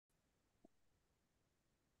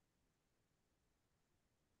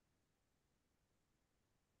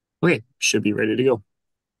Okay, should be ready to go.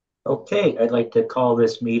 Okay, I'd like to call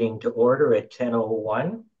this meeting to order at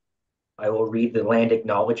 10:01. I will read the land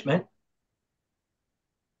acknowledgement.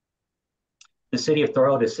 The city of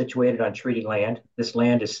Thorold is situated on treaty land. This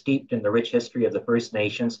land is steeped in the rich history of the First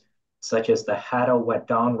Nations, such as the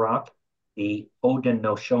Hattah-Waddon the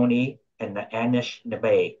Haudenosaunee, and the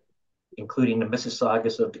Anishinaabe, including the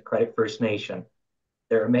Mississaugas of the Credit First Nation.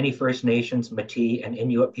 There are many First Nations, Métis, and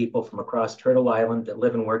Inuit people from across Turtle Island that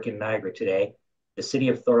live and work in Niagara today. The city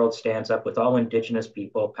of Thorold stands up with all Indigenous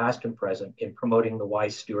people, past and present, in promoting the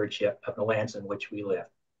wise stewardship of the lands in which we live.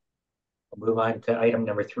 We'll move on to item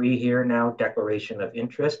number 3 here now, declaration of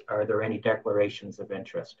interest. Are there any declarations of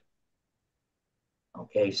interest?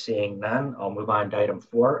 Okay, seeing none, I'll move on to item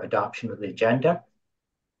 4, adoption of the agenda.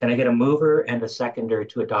 Can I get a mover and a seconder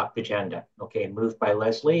to adopt the agenda? Okay, moved by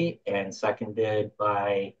Leslie and seconded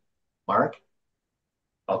by Mark.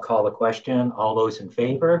 I'll call the question. All those in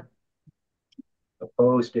favor?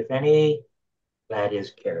 Opposed, if any? That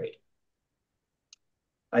is carried.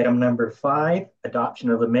 Item number 5, adoption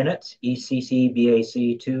of the minutes, ECC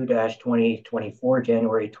BAC 2-2024,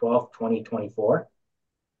 January 12th, 2024.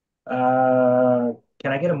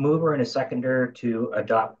 Can I get a mover and a seconder to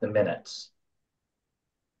adopt the minutes?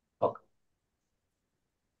 Oh,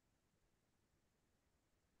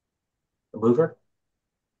 the mover?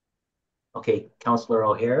 Okay, Councillor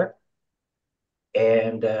O'Hare.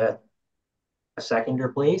 And a seconder,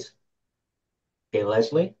 please. Okay,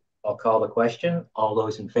 Leslie, I'll call the question. All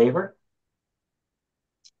those in favor?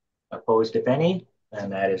 Opposed, if any?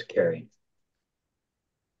 And that is carried.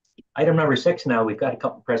 Item number 6 now, we've got a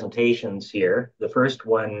couple presentations here. The first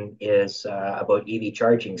one is about EV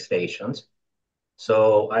charging stations.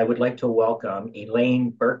 So I would like to welcome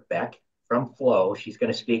Elaine Birkbeck from Flow. She's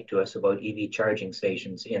going to speak to us about EV charging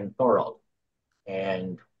stations in Thorold.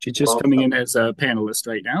 And She's just coming welcome. in as a panelist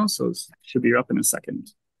right now, so should be up in a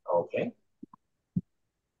second. Okay.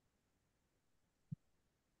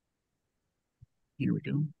 Here we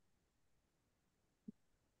go.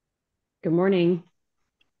 Good morning.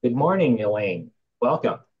 Good morning, Elaine.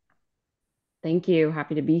 Welcome. Thank you.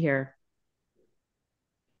 Happy to be here.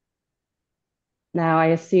 Now, I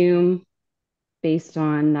assume based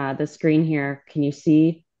on the screen here, can you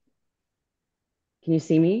see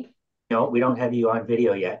me? No, we don't have you on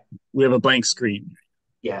video yet. We have a blank screen.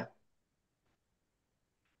 Yeah.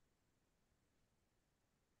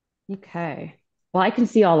 Okay. Well, I can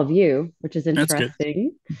see all of you, which is That's good.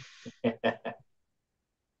 interesting.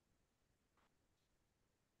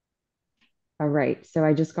 All right. So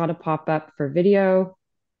I just got a pop up for video.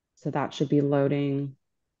 So that should be loading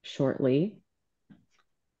shortly.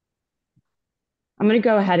 I'm going to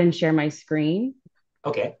go ahead and share my screen.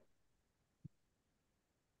 Okay.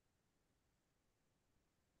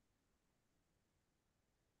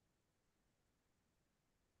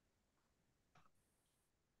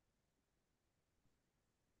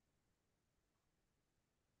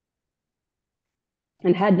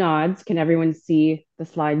 And head nods. Can everyone see the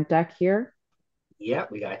slide deck here? Yeah,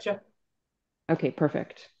 we got you. Okay,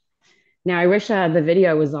 perfect. Now, I wish the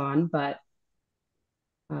video was on, but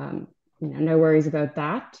um, no worries about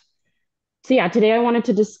that. So yeah, today I wanted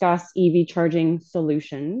to discuss EV charging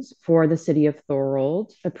solutions for the city of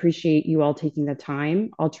Thorold. Appreciate you all taking the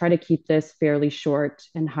time. I'll try to keep this fairly short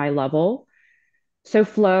and high level. So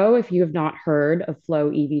Flow, if you have not heard of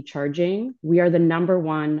Flow EV charging, we are the number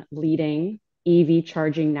one leading EV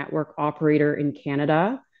charging network operator in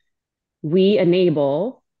Canada. We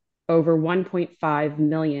enable over 1.5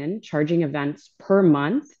 million charging events per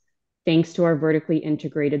month, thanks to our vertically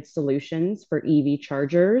integrated solutions for EV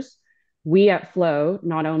chargers. We at Flow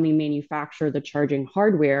not only manufacture the charging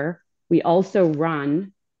hardware, we also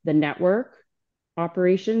run the network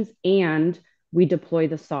operations and we deploy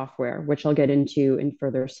the software, which I'll get into in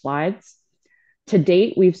further slides. To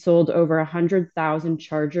date, we've sold over 100,000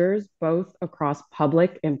 chargers, both across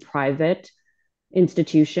public and private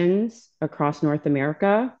institutions across North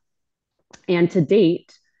America. And to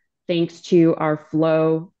date, thanks to our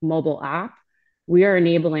Flow mobile app, we are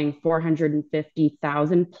enabling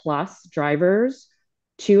 450,000 plus drivers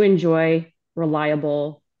to enjoy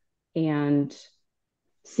reliable and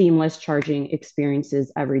seamless charging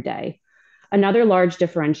experiences every day. Another large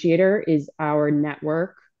differentiator is our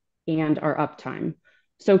network and our uptime.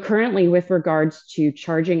 So currently, with regards to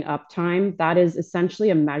charging uptime, that is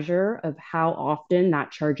essentially a measure of how often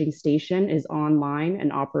that charging station is online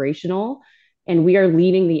and operational. And we are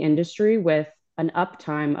leading the industry with an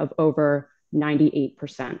uptime of over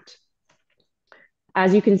 98%.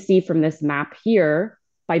 As you can see from this map here,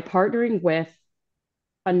 by partnering with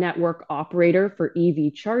a network operator for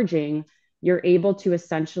EV charging, you're able to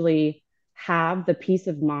essentially have the peace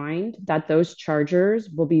of mind that those chargers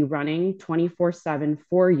will be running 24/7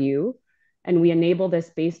 for you. And we enable this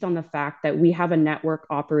based on the fact that we have a network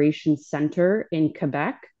operations center in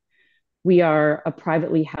Quebec. We are a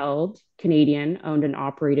privately held Canadian owned and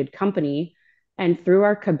operated company. And through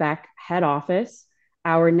our Quebec head office,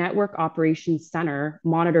 our network operations center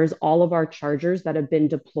monitors all of our chargers that have been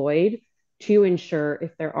deployed to ensure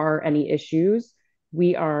if there are any issues,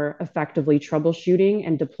 we are effectively troubleshooting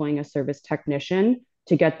and deploying a service technician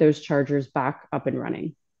to get those chargers back up and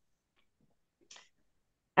running.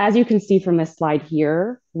 As you can see from this slide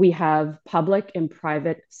here, we have public and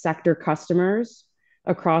private sector customers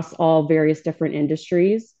across all various different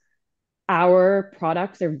industries. Our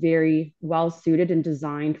products are very well suited and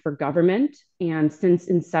designed for government. And since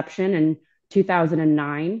inception in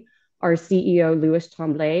 2009, our CEO, Louis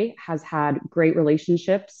Tremblay, has had great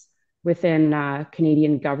relationships within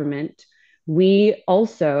Canadian government. We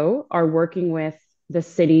also are working with the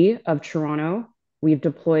City of Toronto. We've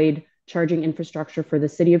deployed charging infrastructure for the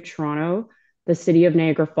City of Toronto, the City of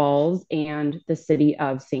Niagara Falls, and the City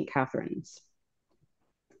of St. Catharines.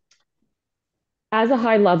 As a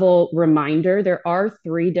high level reminder, there are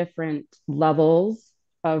 3 different levels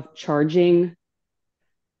of charging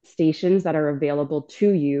stations that are available to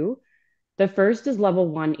you. The first is level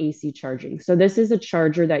 1 AC charging. So this is a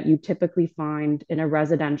charger that you typically find in a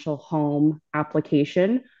residential home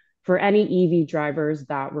application for any EV drivers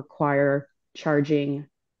that require charging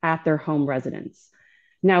at their home residence.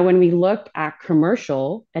 Now, when we look at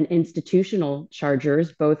commercial and institutional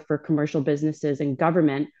chargers, both for commercial businesses and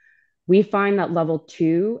government, we find that level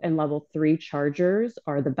 2 and level 3 chargers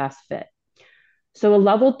are the best fit. So a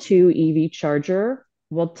level 2 EV charger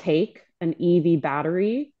will take an EV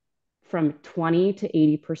battery from 20 to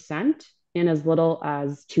 80% in as little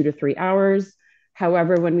as 2 to 3 hours.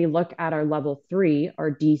 However, when we look at our level 3, our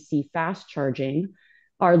DC fast charging,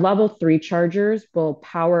 our level 3 chargers will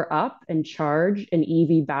power up and charge an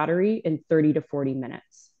EV battery in 30 to 40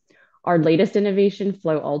 minutes. Our latest innovation,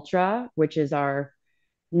 Flow Ultra, which is our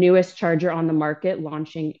newest charger on the market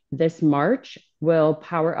launching this March, will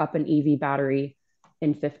power up an EV battery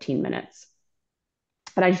in 15 minutes.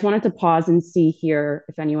 But I just wanted to pause and see here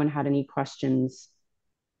if anyone had any questions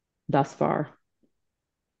thus far.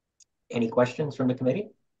 Any questions from the committee?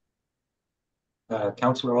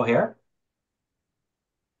 Councillor O'Hare?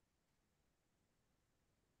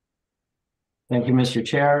 Thank you, Mr.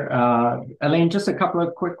 Chair. Elaine, just a couple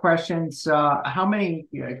of quick questions. How many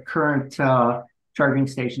current charging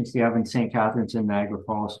stations do you have in St. Catharines and Niagara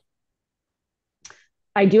Falls?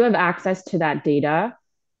 I do have access to that data.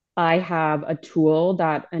 I have a tool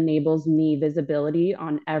that enables me visibility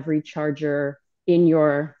on every charger in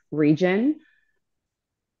your region,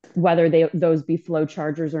 whether those be flow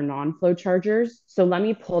chargers or non-flow chargers. So let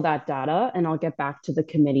me pull that data and I'll get back to the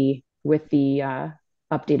committee with the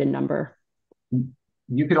updated number.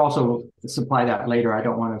 You could also supply that later. I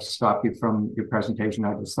don't want to stop you from your presentation.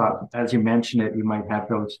 I just thought, as you mentioned it, you might have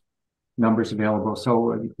those numbers available.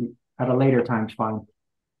 So at a later time is fine.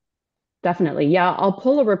 Definitely. Yeah, I'll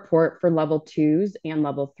pull a report for level 2s and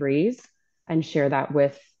level 3s and share that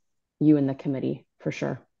with you and the committee for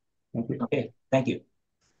sure. Thank you. Okay, thank you.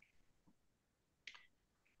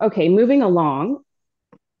 Okay, moving along.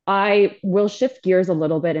 I will shift gears a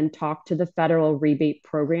little bit and talk to the federal rebate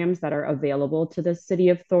programs that are available to the City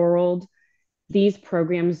of Thorold. These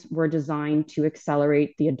programs were designed to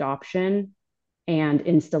accelerate the adoption and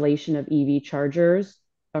installation of EV chargers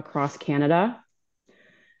across Canada.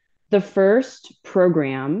 The first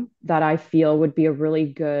program that I feel would be a really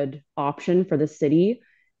good option for the city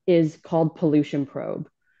is called Pollution Probe.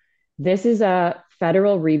 This is a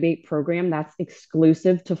federal rebate program that's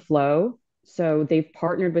exclusive to Flow. So they've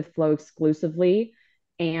partnered with Flow exclusively.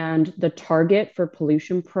 And the target for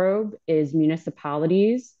Pollution Probe is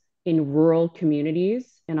municipalities in rural communities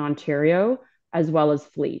in Ontario, as well as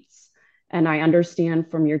fleets. And I understand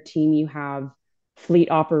from your team, you have fleet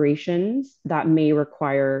operations that may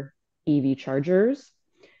require EV chargers.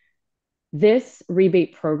 This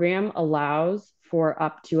rebate program allows for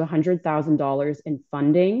up to $100,000 in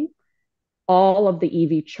funding. All of the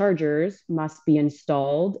EV chargers must be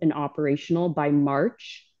installed and operational by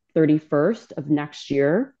March 31st of next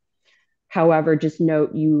year. However, just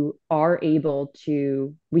note you are able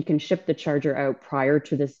to, we can ship the charger out prior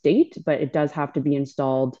to this date, but it does have to be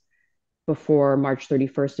installed before March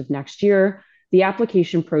 31st of next year. The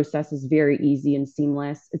application process is very easy and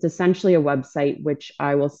seamless. It's essentially a website, which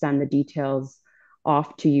I will send the details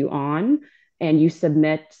off to you on, and you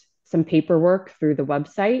submit some paperwork through the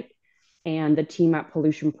website. and the team at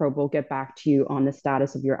Pollution Probe will get back to you on the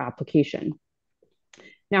status of your application.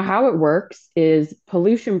 Now, how it works is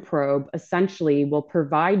Pollution Probe essentially will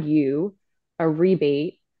provide you a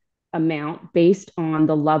rebate amount based on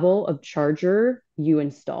the level of charger you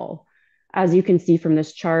install. As you can see from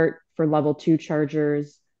this chart, for level 2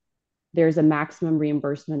 chargers, there's a maximum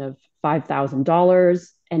reimbursement of $5,000.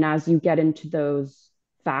 And as you get into those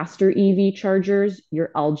faster EV chargers,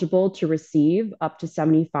 you're eligible to receive up to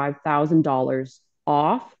 $75,000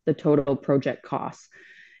 off the total project costs.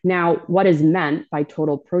 Now, what is meant by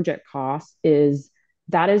total project cost is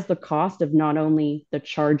that is the cost of not only the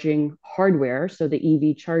charging hardware, so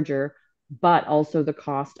the EV charger, but also the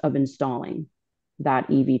cost of installing that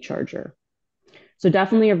EV charger. So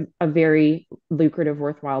definitely a very lucrative,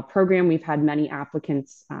 worthwhile program. We've had many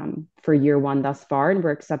applicants for year 1 thus far, and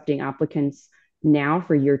we're accepting applicants now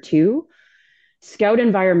for year 2. Scout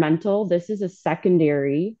Environmental, this is a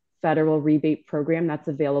secondary federal rebate program that's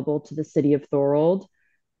available to the city of Thorold.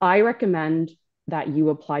 I recommend that you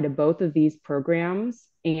apply to both of these programs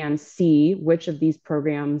and see which of these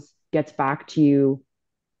programs gets back to you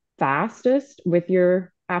fastest with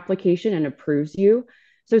your application and approves you.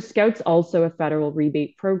 So Scout's also a federal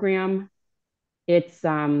rebate program. It's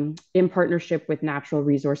in partnership with Natural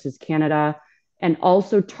Resources Canada and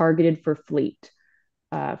also targeted for fleet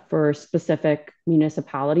for specific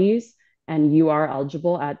municipalities, and you are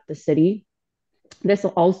eligible at the city. This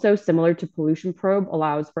also, similar to Pollution Probe,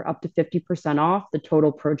 allows for up to 50% off the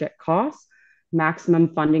total project cost.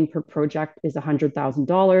 Maximum funding per project is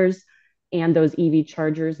 $100,000, and those EV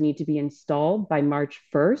chargers need to be installed by March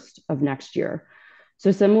 1st of next year.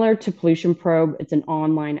 So similar to Pollution Probe, it's an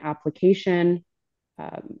online application.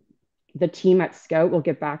 The team at Scout will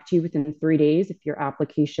get back to you within 3 days if your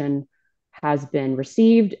application has been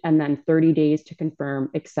received, and then 30 days to confirm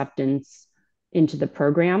acceptance into the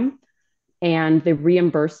program. And the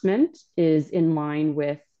reimbursement is in line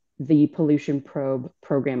with the Pollution Probe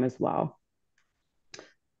program as well.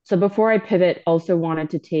 So before I pivot, also wanted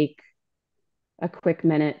to take a quick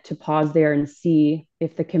minute to pause there and see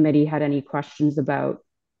if the committee had any questions about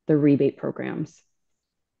the rebate programs.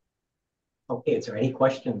 Okay, is there any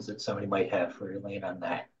questions that somebody might have for Elaine on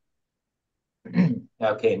that?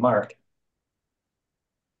 Okay, Mark.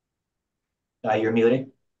 You're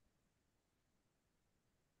muted.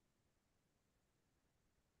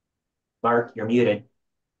 Mark, you're muted.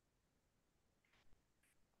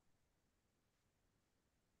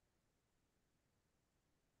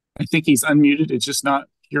 I think he's unmuted. It's just not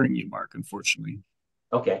hearing you, Mark, unfortunately.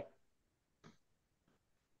 Okay.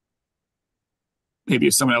 Maybe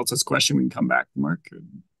if someone else has a question, we can come back to Mark.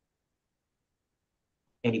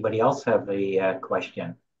 Anybody else have a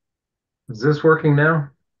question? Is this working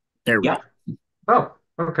now? There we Yeah. Oh,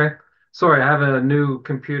 okay. Sorry, I have a new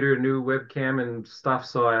computer, new webcam and stuff,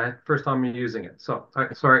 so first time I'm using it. So,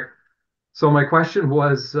 sorry. So my question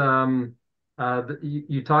was,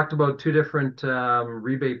 you talked about 2 different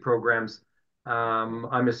rebate programs.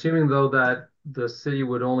 I'm assuming though that the city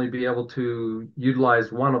would only be able to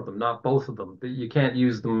utilize one of them, not both of them. But you can't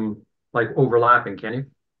use them like overlapping, can you?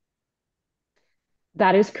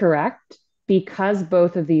 That is correct. Because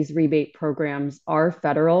both of these rebate programs are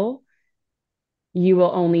federal, you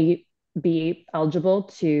will only be eligible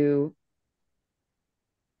to,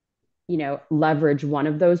 leverage one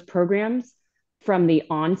of those programs. From the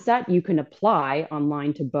onset, you can apply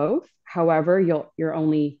online to both. However, you're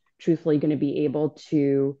only truthfully going to be able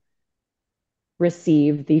to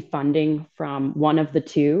receive the funding from one of the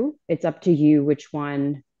 2. It's up to you which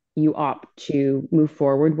one you opt to move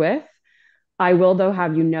forward with. I will, though,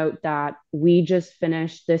 have you note that we just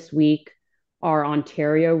finished this week our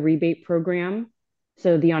Ontario rebate program.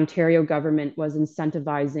 So the Ontario government was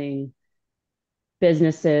incentivizing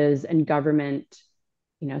businesses and government,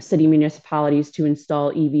 city municipalities to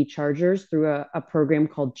install EV chargers through a program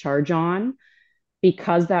called Charge On.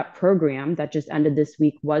 Because that program that just ended this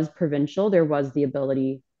week was provincial, there was the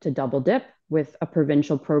ability to double dip. With a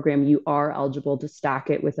provincial program, you are eligible to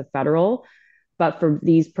stack it with a federal. But for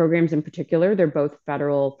these programs in particular, they're both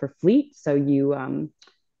federal for fleet. So you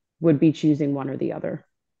would be choosing one or the other.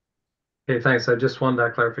 Okay, thanks. I just wanted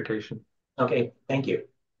that clarification. Okay, thank you.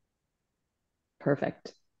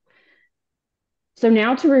 Perfect. So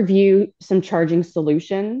now to review some charging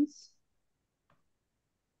solutions.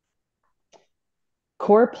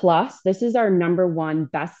 Core Plus, this is our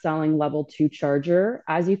 #1 best-selling level 2 charger.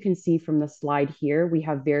 As you can see from the slide here, we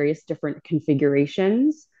have various different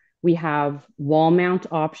configurations. We have wall mount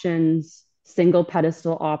options, single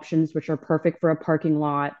pedestal options, which are perfect for a parking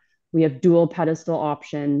lot. We have dual pedestal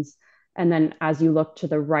options. And then as you look to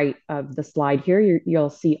the right of the slide here, you'll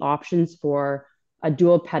see options for a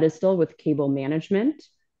dual pedestal with cable management,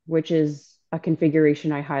 which is a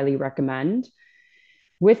configuration I highly recommend.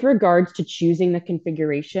 With regards to choosing the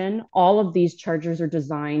configuration, all of these chargers are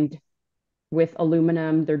designed with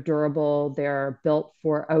aluminum. They're durable. They're built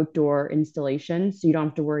for outdoor installation, so you don't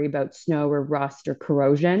have to worry about snow or rust or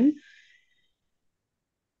corrosion.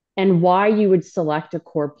 And why you would select a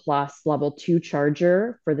Core Plus Level 2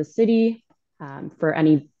 charger for the city, for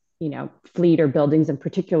any fleet or buildings in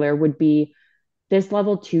particular, would be this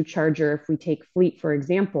Level 2 charger, if we take fleet, for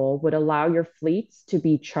example, would allow your fleets to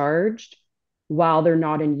be charged while they're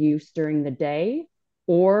not in use during the day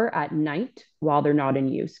or at night while they're not in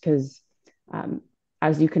use. Because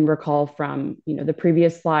as you can recall from the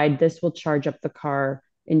previous slide, this will charge up the car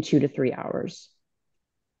in 2 to 3 hours.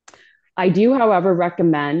 I do, however,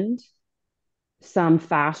 recommend some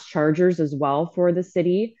fast chargers as well for the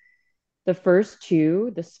city. The first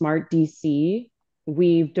two, the Smart DC,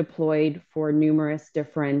 we've deployed for numerous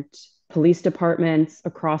different police departments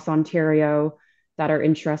across Ontario that are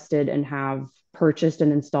interested and have purchased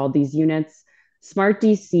and installed these units. Smart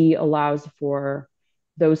DC allows for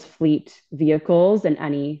those fleet vehicles and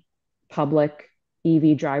any public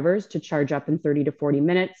EV drivers to charge up in 30 to 40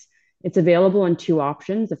 minutes. It's available in two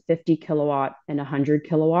options, a 50 kilowatt and 100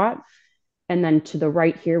 kilowatt. And then to the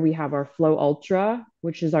right here, we have our Flow Ultra,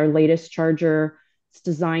 which is our latest charger. It's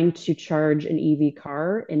designed to charge an EV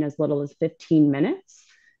car in as little as 15 minutes.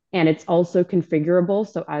 And it's also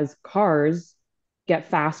configurable. So as cars get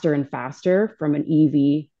faster and faster from an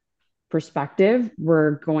EV perspective,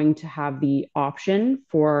 we're going to have the option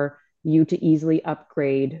for you to easily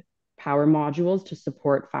upgrade power modules to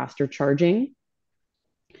support faster charging.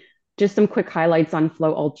 Just some quick highlights on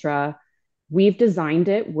Flow Ultra. We've designed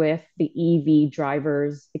it with the EV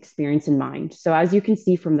driver's experience in mind. So as you can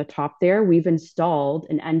see from the top there, we've installed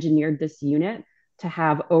and engineered this unit to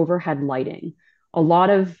have overhead lighting. A lot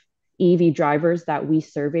of EV drivers that we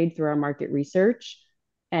surveyed through our market research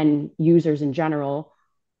and users in general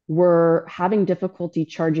were having difficulty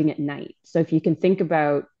charging at night. So if you can think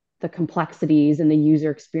about the complexities and the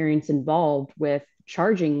user experience involved with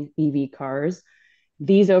charging EV cars,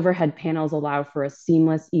 these overhead panels allow for a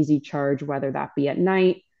seamless, easy charge, whether that be at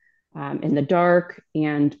night, in the dark,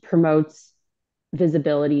 and promotes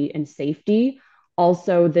visibility and safety.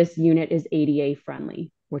 Also, this unit is ADA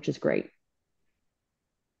friendly, which is great.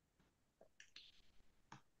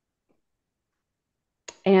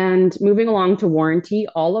 And moving along to warranty,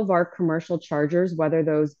 all of our commercial chargers, whether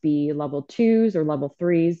those be level 2s or level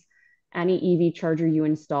 3s, any EV charger you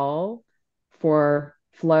install for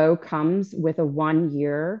Flow comes with a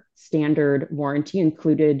 1-year standard warranty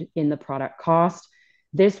included in the product cost.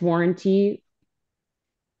 This warranty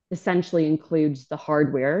essentially includes the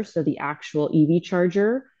hardware, so the actual EV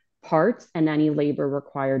charger, parts, and any labor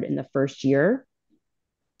required in the first year.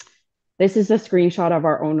 This is a screenshot of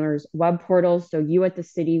our owner's web portal. So you at the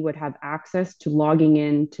city would have access to logging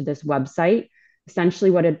in to this website.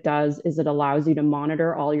 Essentially what it does is it allows you to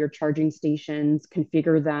monitor all your charging stations,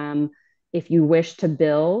 configure them. If you wish to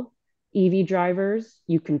bill EV drivers,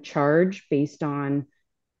 you can charge based on,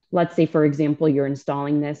 let's say, for example, you're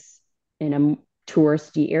installing this in a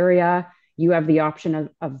touristy area. You have the option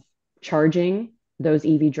of charging those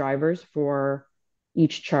EV drivers for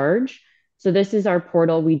each charge. So this is our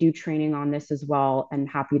portal. We do training on this as well, and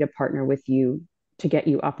happy to partner with you to get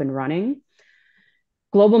you up and running.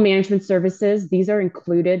 Global management services, these are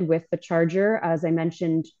included with the charger. As I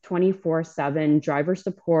mentioned, 24/7 driver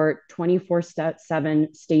support,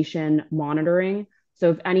 24/7 station monitoring. So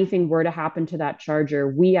if anything were to happen to that charger,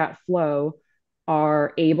 we at Flow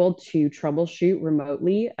are able to troubleshoot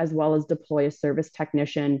remotely, as well as deploy a service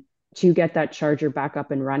technician to get that charger back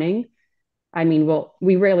up and running. I mean, well,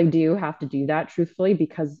 we rarely do have to do that, truthfully,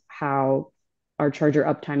 because how our charger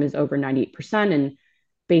uptime is over 98%, and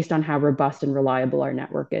based on how robust and reliable our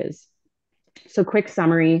network is. So quick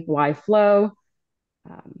summary, why Flow?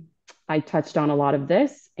 I touched on a lot of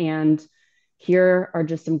this, and here are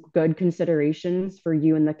just some good considerations for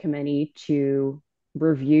you and the committee to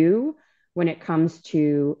review when it comes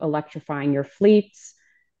to electrifying your fleets.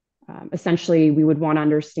 Essentially, we would want to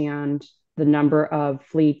understand the number of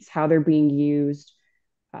fleets, how they're being used,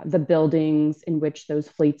 the buildings in which those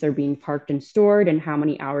fleets are being parked and stored, and how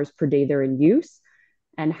many hours per day they're in use.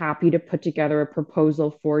 And happy to put together a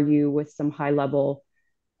proposal for you with some high-level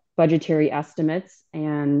budgetary estimates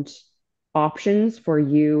and options for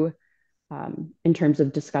you in terms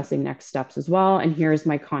of discussing next steps as well. And here's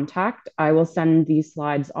my contact. I will send these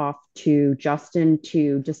slides off to Justin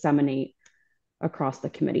to disseminate across the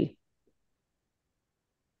committee.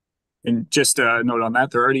 And just a note on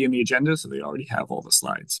that, they're already in the agenda, so they already have all the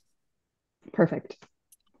slides. Perfect.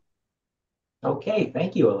 Okay,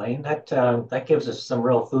 thank you, Elaine. That gives us some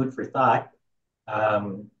real food for thought.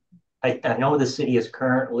 I know the city is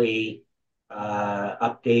currently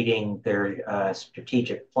updating their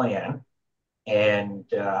strategic plan, and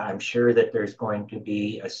I'm sure that there's going to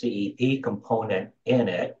be a CEP component in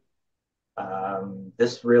it.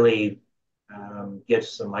 This really gives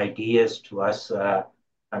some ideas to us.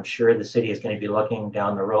 I'm sure the city is going to be looking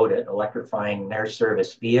down the road at electrifying their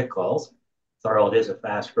service vehicles. Thorold is a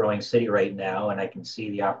fast-growing city right now, and I can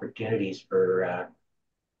see the opportunities for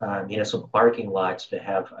municipal parking lots to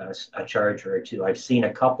have a charger or two. I've seen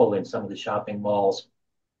a couple in some of the shopping malls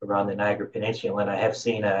around the Niagara Peninsula, and I have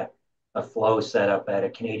seen a flow set up at a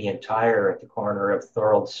Canadian Tire at the corner of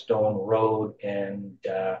Thorold Stone Road and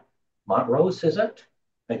Montrose, is it?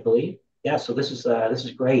 I believe. Yeah, so this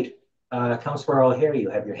is great. Councillor O'Hare,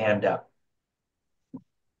 you have your hand up.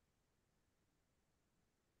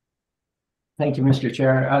 Thank you, Mr.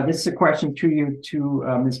 Chair. This is a question to you, to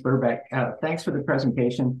Ms. Burbeck. Thanks for the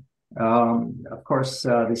presentation. Of course,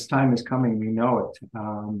 this time is coming, we know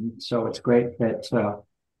it. So it's great that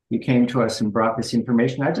you came to us and brought this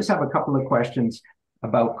information. I just have a couple of questions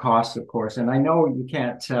about costs, of course, and I know you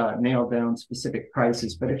can't nail down specific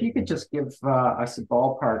prices, but if you could just give us a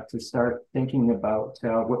ballpark to start thinking about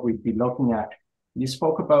what we'd be looking at. You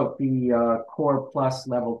spoke about the Core Plus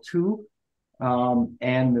Level 2.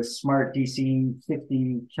 And the Smart DC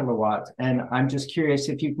 50 kilowatts. And I'm just curious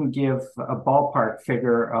if you can give a ballpark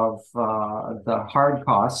figure of the hard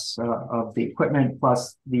costs of the equipment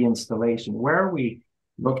plus the installation. Where are we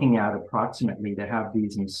looking at approximately to have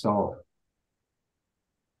these installed?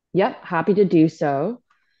 Yep, happy to do so.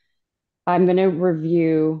 I'm going to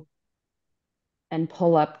review and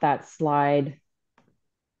pull up that slide.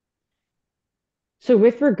 So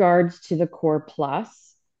with regards to the Core Plus,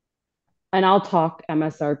 and I'll talk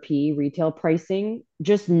MSRP retail pricing,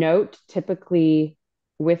 just note typically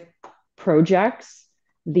with projects,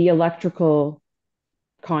 the electrical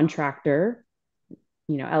contractor,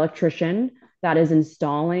 electrician that is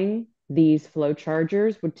installing these flow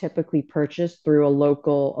chargers would typically purchase through a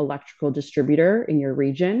local electrical distributor in your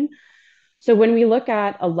region. So when we look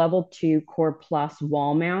at a level 2 Core Plus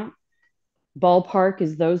wall mount, ballpark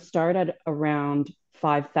is those start at around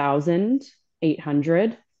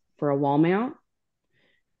 5,800 for a wall mount.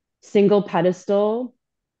 Single pedestal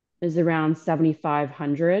is around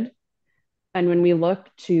 7,500. And when we look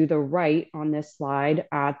to the right on this slide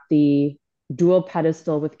at the dual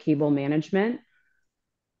pedestal with cable management,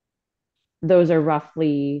 those are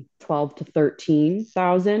roughly 12 to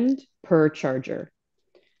 13,000 per charger.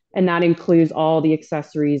 And that includes all the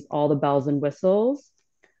accessories, all the bells and whistles.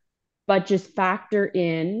 But just factor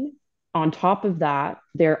in, on top of that,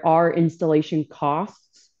 there are installation costs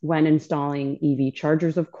when installing EV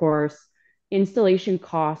chargers, of course. Installation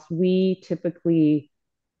costs, we typically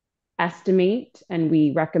estimate and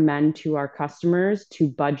we recommend to our customers to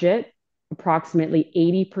budget approximately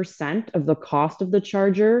 80% of the cost of the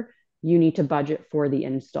charger. You need to budget for the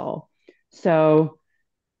install. So,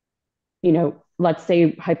 let's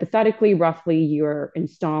say hypothetically, roughly you're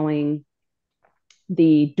installing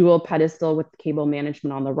the dual pedestal with cable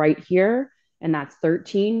management on the right here, and that's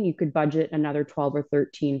 13, you could budget another 12 or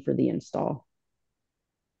 13 for the install.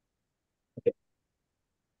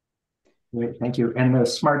 Great, thank you. And the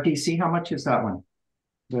Smart DC, how much is that one?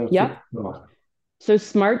 Yep. So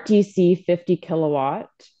Smart DC 50 kilowatt,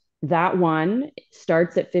 that one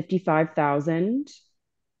starts at 55,000.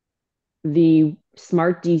 The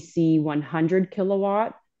Smart DC 100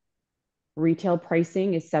 kilowatt retail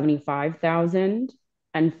pricing is 75,000,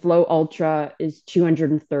 and Flow Ultra is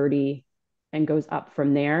 230 and goes up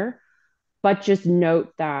from there. But just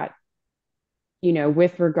note that,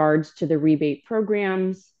 with regards to the rebate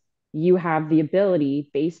programs, you have the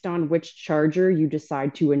ability, based on which charger you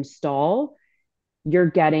decide to install, you're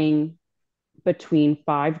getting between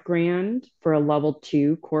 $5,000 for a level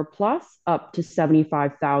 2 Core Plus up to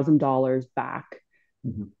 $75,000 back,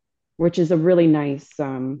 which is a really nice,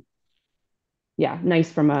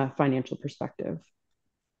 nice from a financial perspective.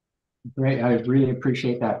 Great, I really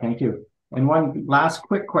appreciate that. Thank you. And one last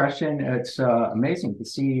quick question. It's amazing to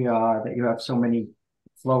see that you have so many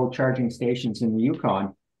flow charging stations in the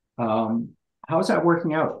Yukon. How's that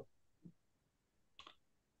working out?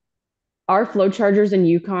 Our flow chargers in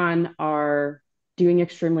Yukon are doing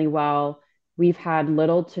extremely well. We've had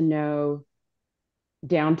little to no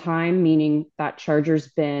downtime, meaning that charger's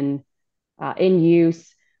been in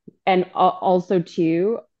use. And also,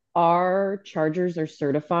 too, our chargers are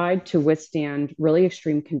certified to withstand really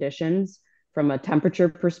extreme conditions. from a temperature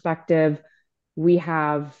perspective. We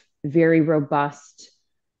have very robust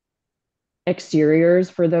exteriors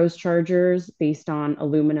for those chargers based on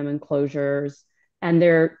aluminum enclosures, and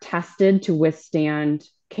they're tested to withstand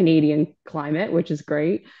Canadian climate, which is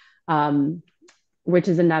great. Which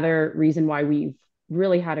is another reason why we've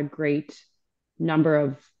really had a great number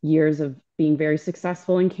of years of being very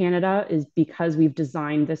successful in Canada, is because we've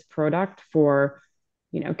designed this product for,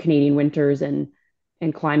 Canadian winters and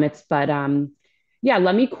climates. But yeah,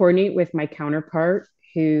 let me coordinate with my counterpart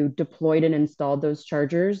who deployed and installed those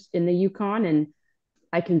chargers in the Yukon, and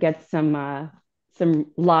I can get some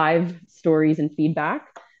live stories and feedback.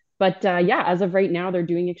 But yeah, as of right now, they're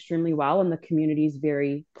doing extremely well, and the community is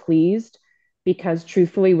very pleased because,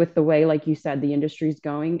 truthfully, with the way, like you said, the industry is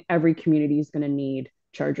going, every community is going to need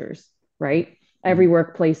chargers, right? Every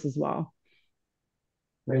workplace as well.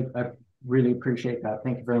 Great. I really appreciate that.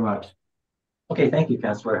 Thank you very much. Okay, thank you,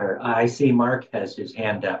 Councillor. I see Mark has his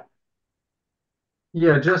hand up.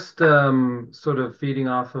 Yeah, just sort of feeding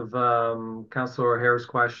off of Councillor O'Hare's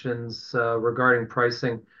questions regarding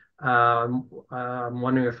pricing. I'm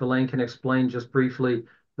wondering if Elaine can explain just briefly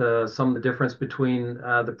some of the difference between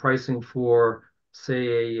the pricing for,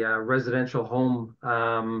 say, a residential home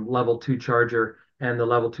level 2 charger and the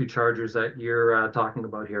level 2 chargers that you're talking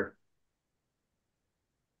about here.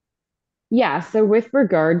 Yeah, so with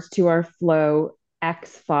regards to our Flow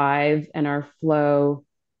X5 and our Flow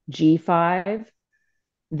G5,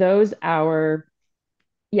 those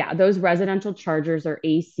those residential chargers are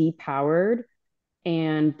AC powered,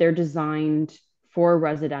 and they're designed for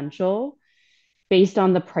residential based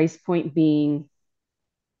on the price point being,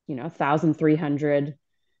 1,300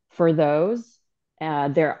 for those.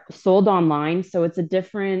 They're sold online, so it's a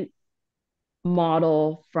different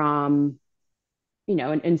model from,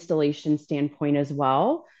 an installation standpoint as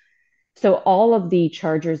well. So all of the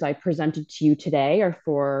chargers I presented to you today are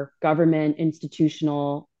for government,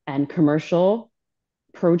 institutional, and commercial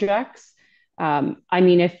projects. I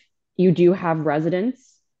mean, if you do have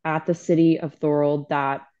residents at the city of Thorold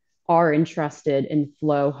that are interested in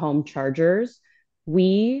Flow home chargers,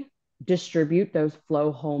 we distribute those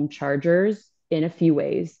Flow home chargers in a few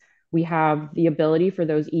ways. We have the ability for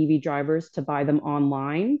those EV drivers to buy them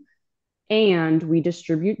online, and we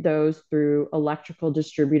distribute those through electrical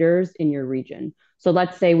distributors in your region. So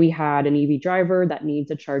let's say we had an EV driver that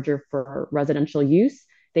needs a charger for residential use.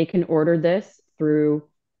 They can order this through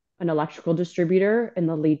an electrical distributor, and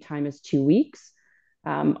the lead time is 2 weeks.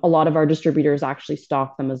 A lot of our distributors actually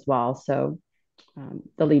stock them as well. So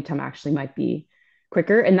the lead time actually might be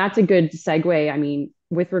quicker. And that's a good segue. I mean,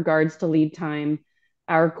 with regards to lead time,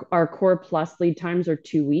 our Core Plus lead times are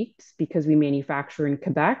 2 weeks because we manufacture in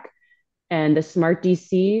Quebec. And the Smart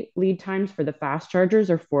DC lead times for the fast chargers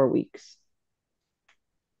are 4 weeks.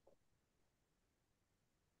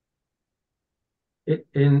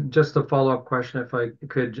 In just a follow-up question, if I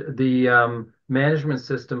could, the management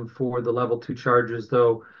system for the level 2 chargers,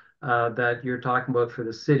 though, that you're talking about for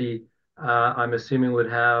the city, I'm assuming would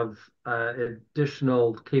have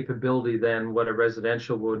additional capability than what a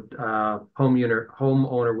residential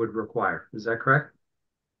homeowner would require. Is that correct?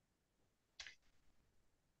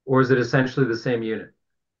 Or is it essentially the same unit?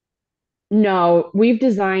 No, we've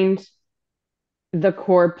designed the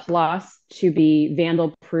Core Plus to be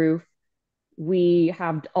vandal proof. We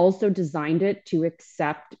have also designed it to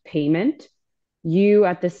accept payment. You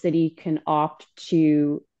at the city can opt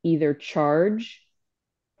to either charge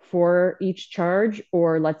for each charge,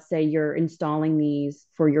 or let's say you're installing these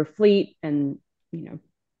for your fleet and,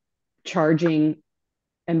 charging,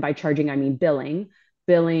 and by charging, I mean billing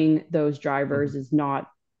those drivers is not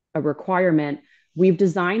a requirement. We've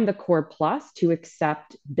designed the Core Plus to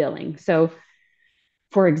accept billing. So,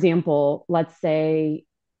 for example, let's say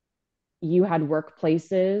you had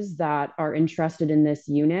workplaces that are interested in this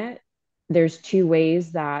unit. There's 2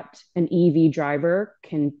 ways that an EV driver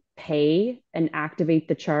can pay and activate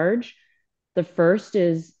the charge. The first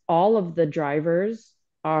is all of the drivers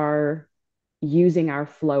are using our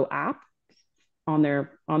Flow app on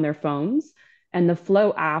their phones. And the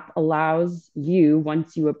Flow app allows you,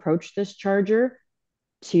 once you approach this charger,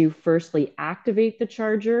 to firstly activate the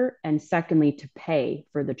charger and secondly to pay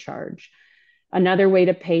for the charge. Another way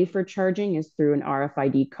to pay for charging is through an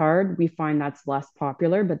RFID card. We find that's less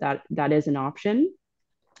popular, but that is an option.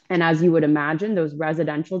 And as you would imagine, those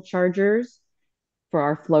residential chargers for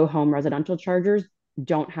our Flow home residential chargers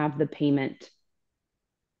don't have the payment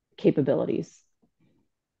capabilities.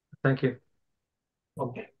 Thank you.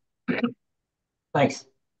 Okay. Thanks.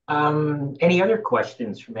 Any other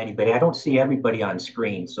questions from anybody? I don't see everybody on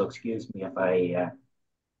screen, so excuse me if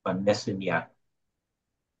I'm missing you.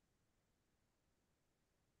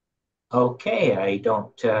 Okay, I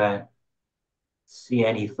don't see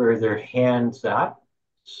any further hands up.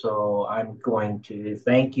 So I'm going to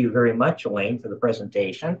thank you very much, Elaine, for the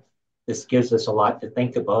presentation. This gives us a lot to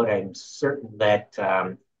think about. I'm certain that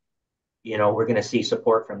we're going to see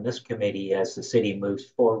support from this committee as the city moves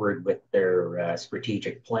forward with their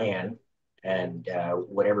strategic plan and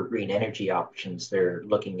whatever green energy options they're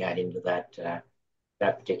looking at into that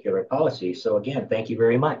particular policy. So again, thank you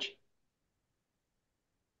very much.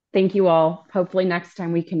 Thank you all. Hopefully next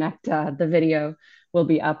time we connect, the video will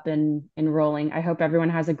be up and rolling. I hope everyone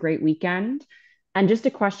has a great weekend. And just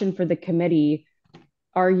a question for the committee,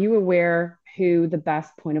 are you aware who the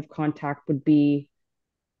best point of contact would be,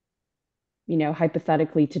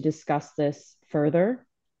 hypothetically, to discuss this further?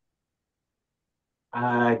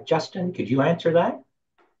 Justin, could you answer that?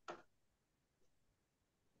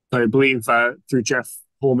 So I believe through Jeff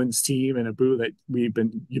Holman's team and Abu that you've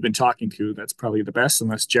been talking to, that's probably the best,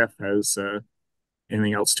 unless Jeff has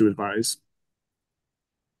anything else to advise.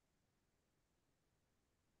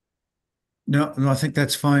 No, I think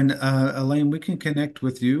that's fine. Elaine, we can connect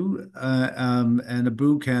with you, and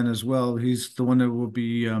Abu can as well. He's the one that will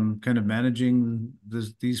be kind of managing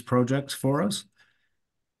these projects for us.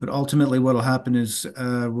 But ultimately, what will happen is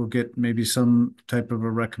we'll get maybe some type of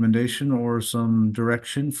a recommendation or some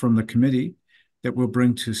direction from the committee that we'll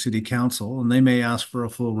bring to City Council, and they may ask for a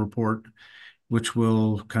full report, which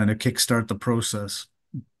will kind of kickstart the process.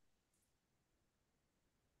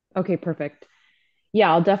 Okay, perfect.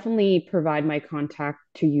 Yeah, I'll definitely provide my contact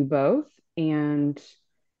to you both. And,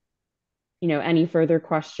 any further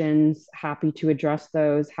questions, happy to address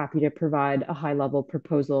those, happy to provide a high level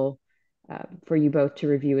proposal for you both to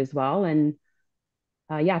review as well. And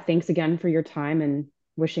yeah, thanks again for your time and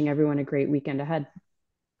wishing everyone a great weekend ahead.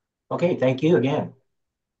 Okay, thank you again.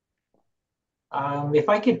 If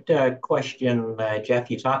I could question, Jeff,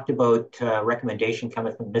 you talked about recommendation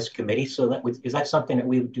coming from this committee. So is that something that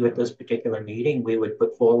we would do at this particular meeting? We would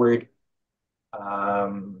put forward a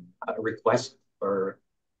request or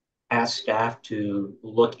ask staff to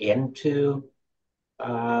look into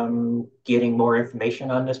getting more information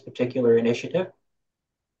on this particular initiative?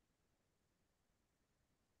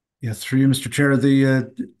 Yeah, through you, Mr. Chair,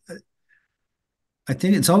 I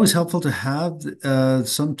think it's always helpful to have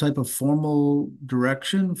some type of formal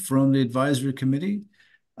direction from the advisory committee,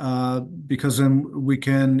 because then we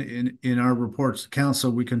can, in our reports to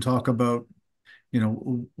council, we can talk about,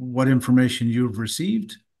 what information you've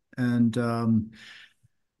received, and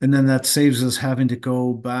then that saves us having to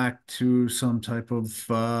go back to some type of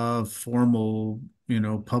formal,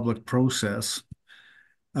 public process.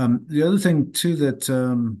 The other thing too that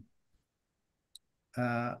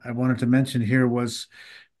I wanted to mention here was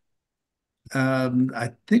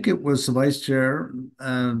I think it was the vice chair,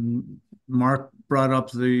 Mark brought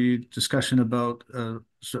up the discussion about a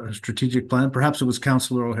strategic plan. Perhaps it was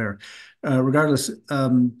Councillor O'Hare. Regardless,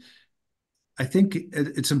 I think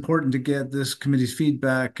it's important to get this committee's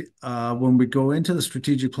feedback when we go into the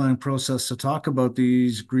strategic planning process to talk about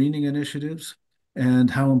these greening initiatives and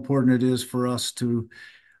how important it is for us to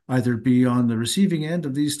either be on the receiving end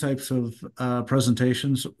of these types of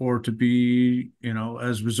presentations or to be,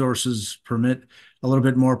 as resources permit, a little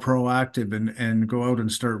bit more proactive and go out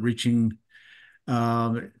and start reaching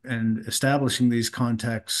and establishing these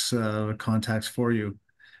contacts for you.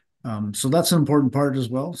 So that's an important part as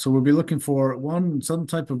well. So we'll be looking for some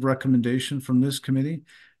type of recommendation from this committee,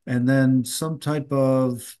 and then some type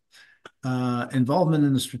of involvement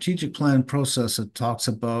in the strategic plan process that talks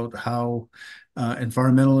about how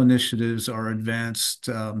environmental initiatives are advanced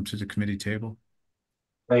to the committee table.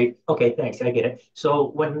 Right. Okay, thanks. I get it.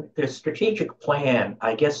 So when the strategic plan,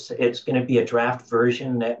 I guess it's going to be a draft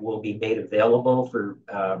version that will be made available for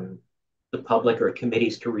the public or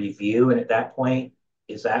committees to review. And at that point,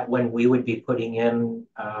 is that when we would be putting in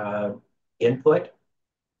input?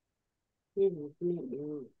 Through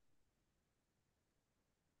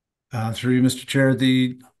you, Mr. Chair,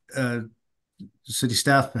 the city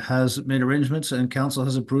staff has made arrangements and council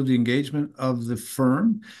has approved the engagement of the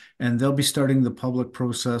firm, and they'll be starting the public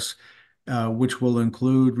process, which will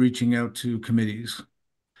include reaching out to committees.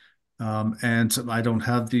 And I don't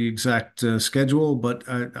have the exact schedule, but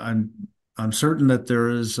I'm certain that there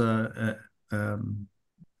is a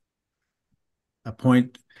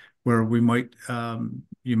point where you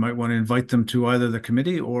might want to invite them to either the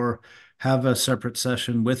committee or have a separate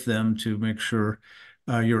session with them to make sure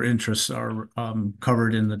your interests are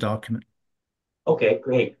covered in the document. Okay,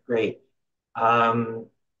 great.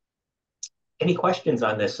 Any questions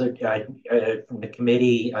on this from the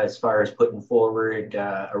committee as far as putting forward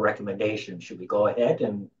a recommendation? Should we go ahead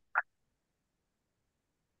and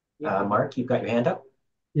Mark, you've got your hand up.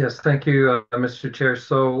 Yes, thank you, Mr. Chair.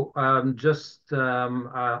 So just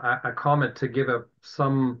a comment to give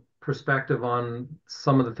some perspective on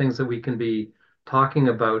some of the things that we can be talking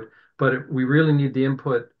about, but we really need the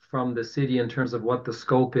input from the city in terms of what the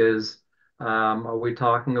scope is. Are we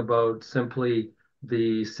talking about simply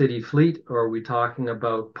the city fleet, or are we talking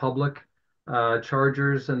about public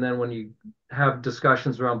chargers? And then when you have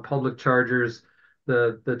discussions around public chargers,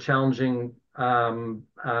 the challenging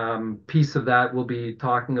piece of that will be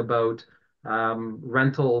talking about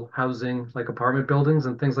rental housing, like apartment buildings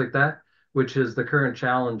and things like that, which is the current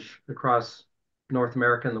challenge across North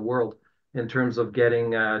America and the world in terms of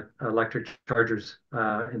getting electric chargers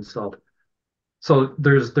installed. So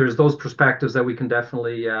there's those perspectives that we can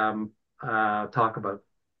definitely talk about.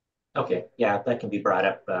 Okay, yeah, that can be brought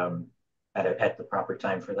up at the proper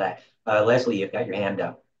time for that. Leslie, you've got your hand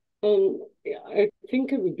up. I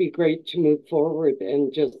think it would be great to move forward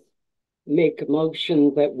and just make a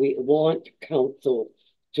motion that we want council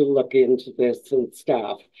to look into this and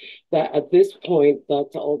staff. That at this point,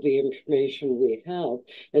 that's all the information we have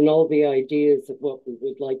and all the ideas of what we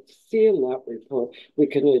would like to see in that report. We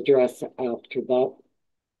can address after that.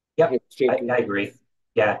 Yep, I agree.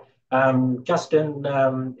 Yeah. Justin,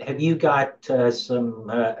 have you got some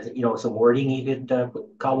wording you could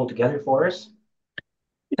cobble together for us?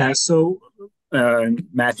 Yeah, so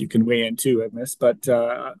Matthew can weigh in too on this, but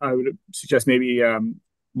I would suggest maybe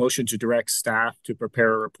motion to direct staff to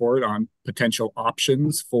prepare a report on potential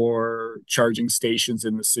options for charging stations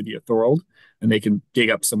in the city of Thorold, and they can dig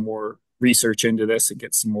up some more research into this and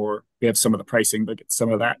get some more. We have some of the pricing, but get some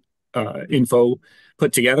of that info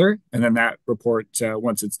put together, and then that report,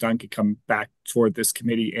 once it's done, could come back toward this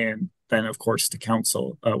committee and then, of course, to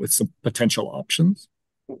council with some potential options.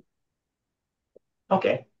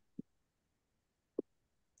 Okay.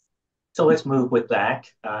 So let's move with that.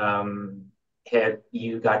 Have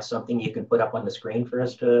you got something you can put up on the screen for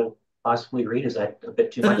us to possibly read? Is that a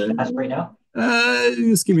bit too much to ask right now?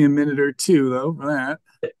 Just give me a minute or two, though, for that.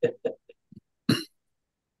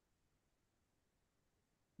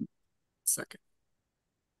 Second.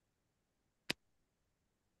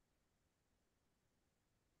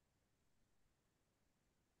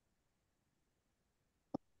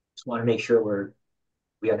 Just want to make sure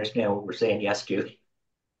we understand what we're saying yes to.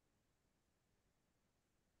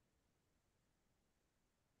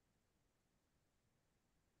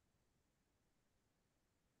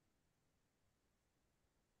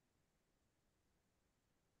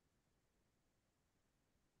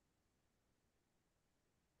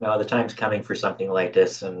 Well, the time's coming for something like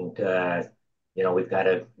this, and we've got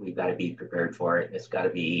to be prepared for it. It's got to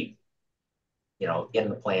be, in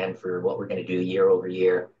the plan for what we're going to do year over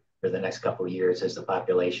year for the next couple of years as the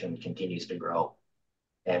population continues to grow,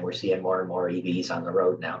 and we're seeing more and more EVs on the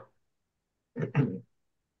road now.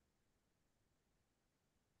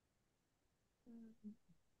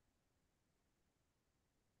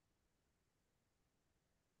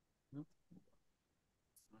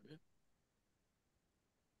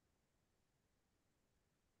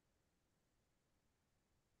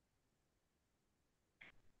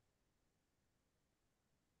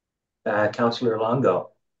 Councillor Longo,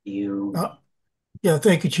 you. Yeah,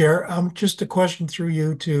 thank you, Chair. Just a question through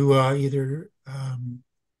you to either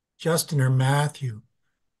Justin or Matthew.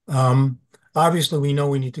 Obviously, we know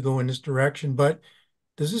we need to go in this direction, but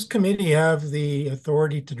does this committee have the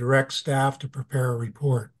authority to direct staff to prepare a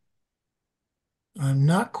report? I'm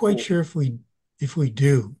not quite sure if we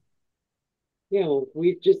do. Yeah,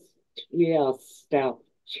 we asked staff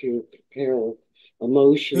to prepare a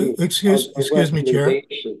motion. Excuse me, Chair.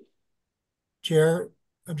 Chair,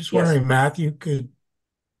 I'm just wondering if Matthew could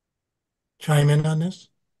chime in on this.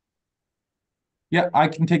 Yeah, I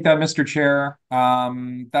can take that, Mr. Chair.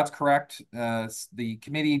 That's correct. The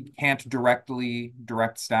committee can't directly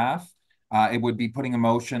direct staff. It would be putting a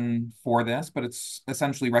motion for this, but it's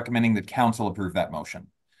essentially recommending that council approve that motion.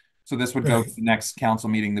 So this would go to the next council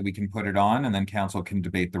meeting that we can put it on, and then council can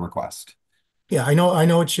debate the request. Yeah, I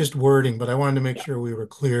know it's just wording, but I wanted to make sure we were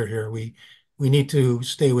clear here. We need to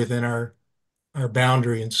stay within our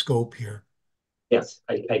boundary and scope here. Yes,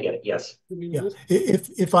 I get it. Yes. Yeah.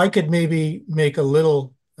 If I could maybe make a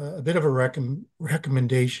bit of a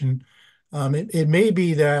recommendation, it may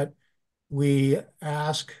be that we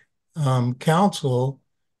ask council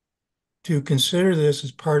to consider this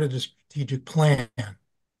as part of the strategic plan.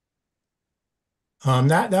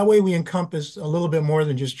 That way we encompass a little bit more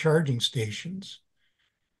than just charging stations.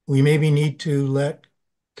 We maybe need to let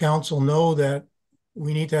council know that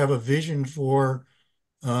we need to have a vision for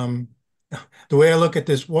the way I look at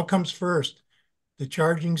this. What comes first, the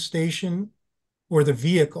charging station or the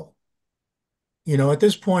vehicle. At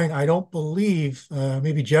this point, I don't believe,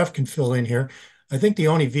 maybe Jeff can fill in here. I think the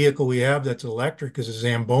only vehicle we have that's electric is a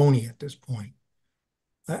Zamboni at this point.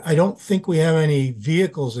 I don't think we have any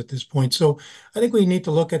vehicles at this point. So I think we need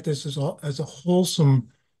to look at this as a wholesome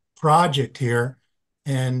project here,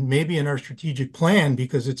 and maybe in our strategic plan,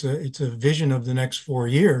 because it's a vision of the next 4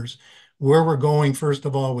 years, where we're going, first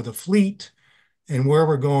of all, with a fleet, and where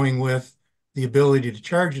we're going with the ability to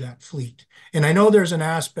charge that fleet. And I know there's an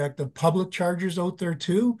aspect of public chargers out there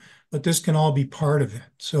too, but this can all be part of it.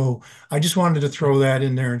 So I just wanted to throw that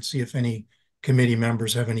in there and see if any committee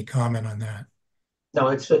members have any comment on that. No,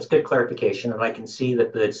 it's good clarification, and I can see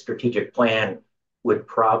that the strategic plan would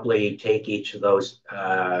probably take each of those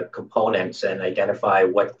components and identify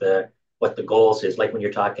what the goals is. Like when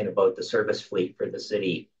you're talking about the service fleet for the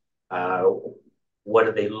city, what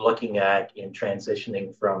are they looking at in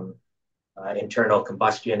transitioning from internal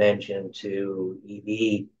combustion engine to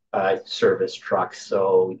EV service trucks?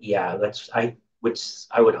 So yeah, I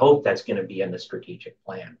would hope that's going to be in the strategic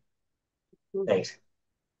plan. Thanks.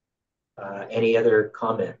 Any other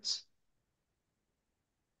comments?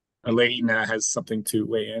 Elaine has something to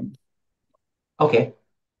weigh in. Okay.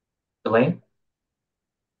 Elaine?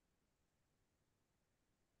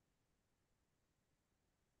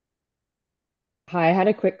 Hi, I had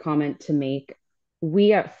a quick comment to make.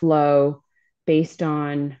 We at Flow, based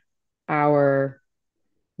on our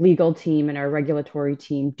legal team and our regulatory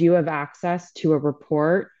team, do have access to a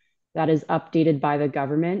report that is updated by the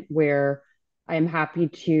government, where I am happy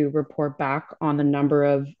to report back on the number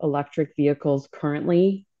of electric vehicles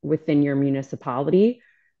currently within your municipality.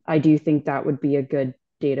 I do think that would be a good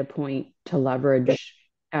data point to leverage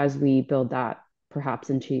as we build that perhaps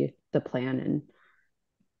into the plan and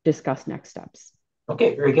discuss next steps.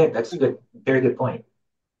 Okay, very good. That's a very good point.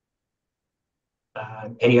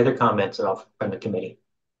 Any other comments at all from the committee?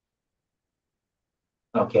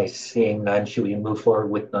 Okay, seeing none, should we move forward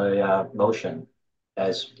with the motion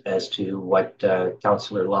as to what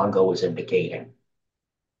Councillor Longo was indicating?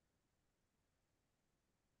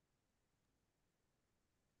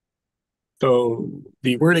 So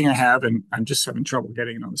the wording I have, and I'm just having trouble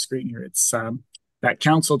getting it on the screen here, it's that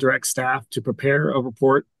council directs staff to prepare a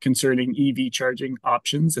report concerning EV charging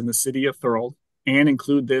options in the city of Thorold and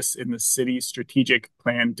include this in the city's strategic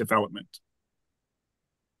plan development.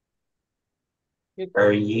 Is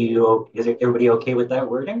everybody okay with that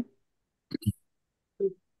wording?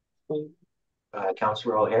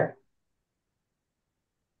 Councillor O'Hare?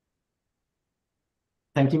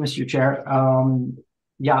 Thank you, Mr. Chair.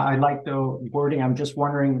 Yeah, I like the wording. I'm just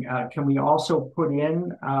wondering, can we also put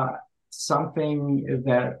in something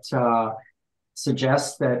that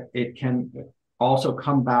suggests that it can also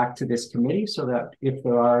come back to this committee, so that if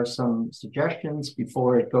there are some suggestions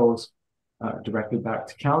before it goes directly back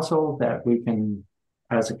to council, that we can,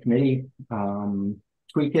 as a committee,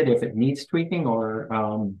 tweak it if it needs tweaking,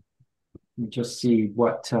 or just see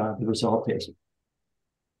what the result is.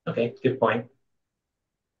 Okay, good point.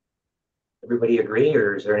 Everybody agree,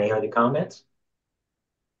 or is there any other comments?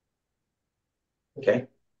 Okay.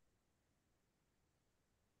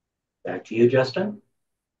 Back to you, Justin.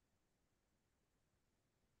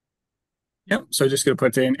 Yep. So just going to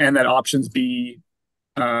put in, and that options be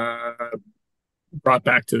brought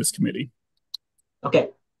back to this committee. Okay.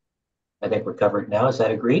 I think we're covered now. Is that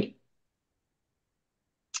agreed?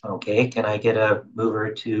 Okay. Can I get a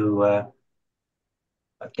mover to?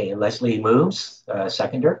 Okay, Leslie moves.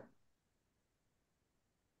 Seconder.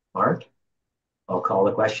 Mark. I'll call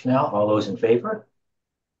the question now. All those in favor?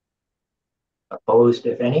 Opposed,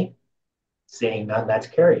 if any? Seeing none, that's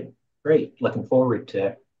carried. Great. Looking forward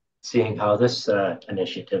to seeing how this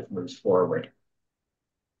initiative moves forward.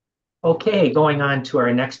 Okay, going on to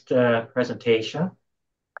our next presentation,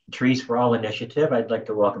 Trees for All initiative. I'd like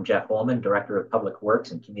to welcome Jeff Holman, Director of Public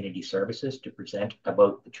Works and Community Services, to present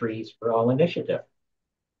about the Trees for All initiative.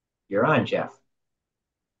 You're on, Jeff.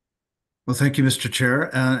 Well, thank you, Mr.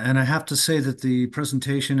 Chair. And I have to say that the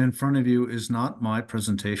presentation in front of you is not my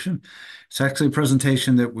presentation. It's actually a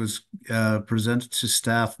presentation that was presented to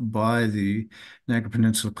staff by the Niagara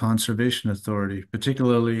Peninsula Conservation Authority,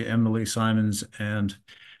 particularly Emily Simons and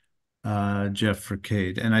Jeff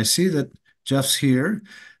Fricade. And I see that Jeff's here,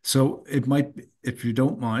 so it might, if you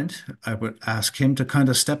don't mind, I would ask him to kind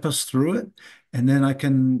of step us through it, and then I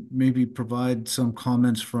can maybe provide some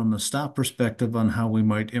comments from a staff perspective on how we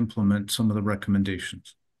might implement some of the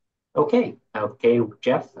recommendations. Okay,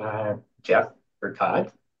 Jeff. Jeff or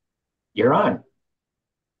Todd, you're on.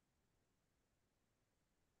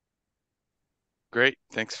 Great.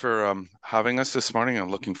 Thanks for having us this morning. I'm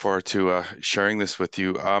looking forward to sharing this with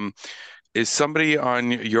you. Is somebody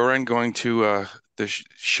on your end going to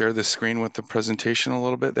share the screen with the presentation a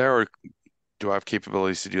little bit there, or do I have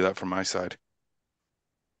capabilities to do that from my side?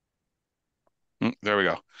 There we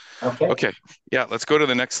go. Okay. Okay. Yeah, let's go to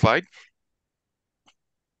the next slide.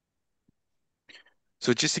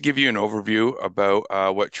 So just to give you an overview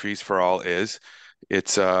about what Trees for All is,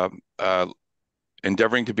 it's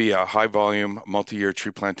endeavoring to be a high volume, multi-year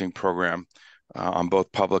tree planting program on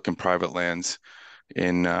both public and private lands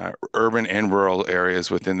in urban and rural areas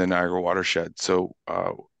within the Niagara watershed. So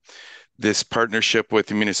this partnership with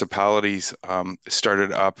the municipalities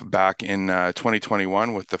started up back in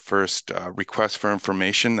 2021 with the first request for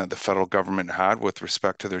information that the federal government had with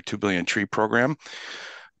respect to their 2 billion tree program.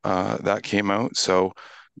 That came out. So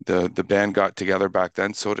the band got together back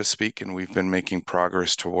then, so to speak, and we've been making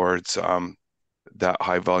progress towards that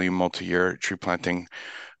high volume multi-year tree planting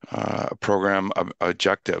program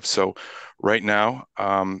objective. So right now,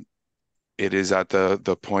 it is at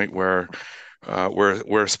the point where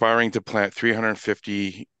we're aspiring to plant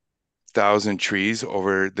 350,000 trees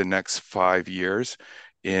over the next 5 years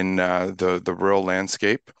in the rural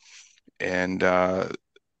landscape, and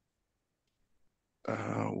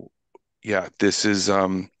yeah, this is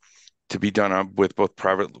to be done with both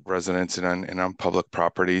private residents and on public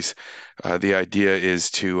properties. The idea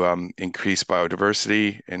is to increase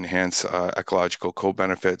biodiversity, enhance ecological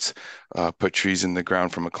co-benefits, put trees in the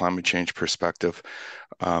ground from a climate change perspective.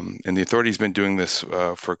 And the authority's been doing this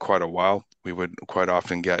for quite a while. We would quite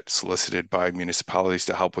often get solicited by municipalities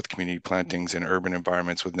to help with community plantings in urban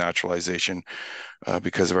environments with naturalization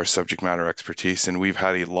because of our subject matter expertise. And we've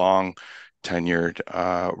had a long tenured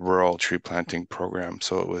rural tree planting program.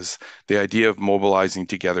 So it was the idea of mobilizing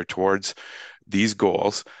together towards these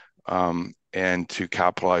goals and to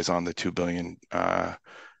capitalize on the 2 billion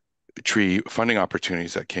tree funding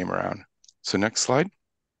opportunities that came around. So next slide.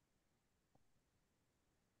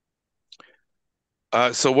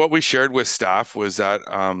 So what we shared with staff was that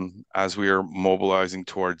as we are mobilizing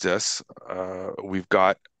towards this, we've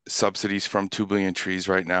got subsidies from 2 billion trees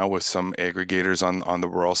right now with some aggregators on the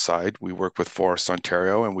rural side. We work with Forest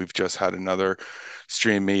Ontario, and we've just had another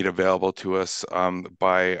stream made available to us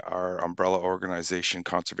by our umbrella organization,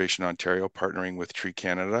 Conservation Ontario, partnering with Tree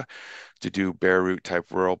Canada to do bare root type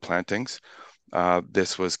rural plantings.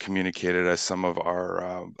 This was communicated as some of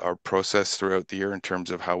our process throughout the year in terms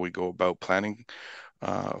of how we go about planning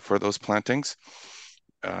for those plantings.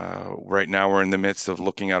 Right now, we're in the midst of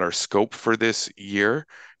looking at our scope for this year,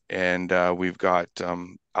 and we've got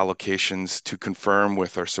allocations to confirm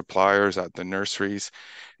with our suppliers at the nurseries,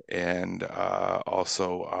 and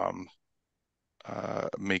also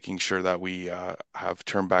making sure that we have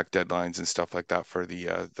turn back deadlines and stuff like that for the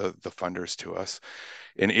funders to us.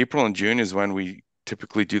 In April and June is when we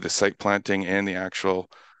typically do the site planting and the actual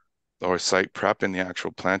or site prep and the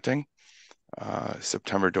actual planting.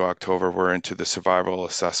 September to October, we're into the survival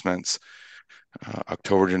assessments.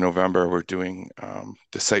 October to November, we're doing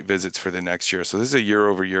the site visits for the next year. So this is a year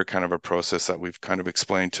over year kind of a process that we've kind of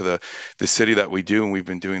explained to the city that we do, and we've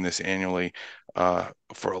been doing this annually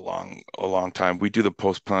for a long time. We do the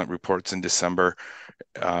post-plant reports in December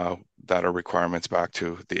that are requirements back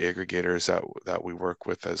to the aggregators that we work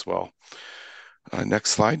with as well.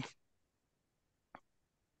 Next slide.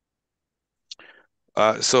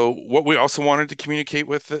 So what we also wanted to communicate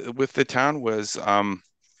with the town was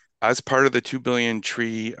as part of the 2 billion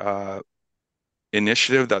tree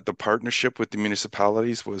initiative that the partnership with the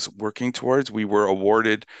municipalities was working towards, we were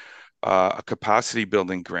awarded a capacity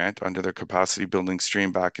building grant under their capacity building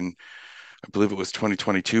stream back in, I believe it was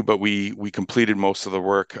 2022, but we completed most of the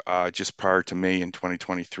work just prior to May in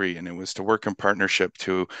 2023, and it was to work in partnership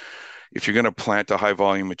to, if you're going to plant a high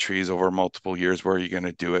volume of trees over multiple years, where are you going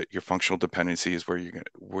to do it? Your functional dependency is where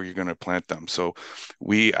you're going to plant them. So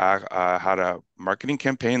we had a marketing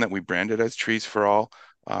campaign that we branded as Trees for All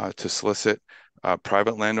to solicit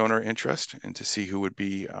private landowner interest and to see who would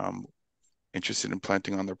be interested in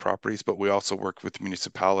planting on their properties. But we also worked with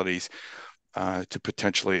municipalities to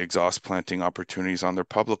potentially exhaust planting opportunities on their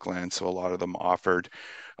public land. So a lot of them offered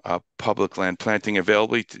public land planting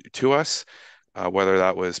availability to us. Whether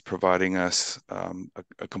that was providing us a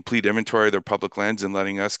complete inventory of their public lands and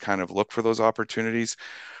letting us kind of look for those opportunities,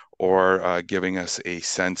 or giving us a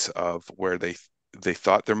sense of where they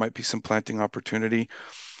thought there might be some planting opportunity.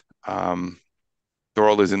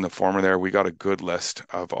 Thorold is in the former there. We got a good list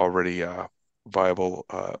of already viable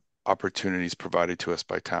opportunities provided to us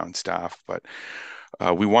by town staff, but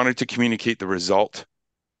we wanted to communicate the result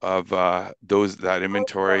of that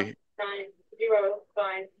inventory.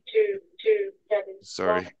 9052272.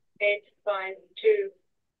 Sorry. 852.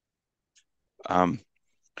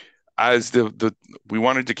 as we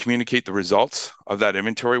wanted to communicate the results of that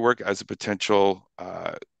inventory work as a potential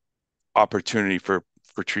opportunity for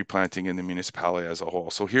tree planting in the municipality as a whole.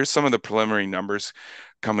 So here's some of the preliminary numbers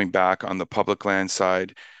coming back on the public land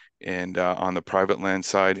side and on the private land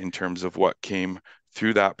side in terms of what came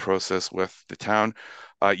through that process with the town.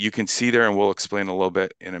 You can see there, and we'll explain a little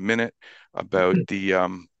bit in a minute about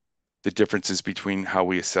the differences between how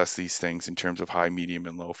we assess these things in terms of high, medium,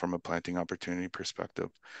 and low from a planting opportunity perspective.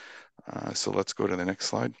 So let's go to the next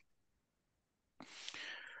slide.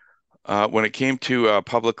 When it came to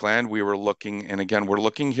public land, we were looking, and again, we're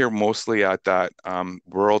looking here mostly at that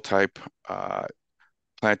rural type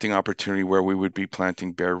planting opportunity where we would be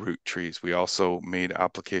planting bare root trees. We also made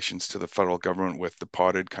applications to the federal government with the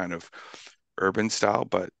potted kind of urban style,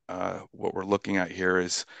 but what we're looking at here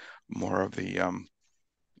is more of the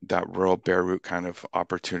that rural bare root kind of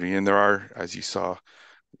opportunity. And there are, as you saw,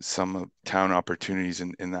 some town opportunities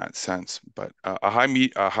in that sense, but a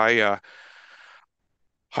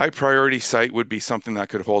high priority site would be something that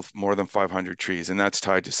could hold more than 500 trees, and that's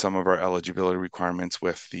tied to some of our eligibility requirements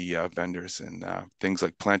with the vendors and things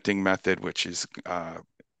like planting method, which is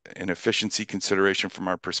an efficiency consideration from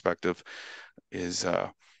our perspective, is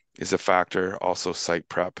a factor. Also, site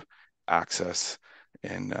prep, access,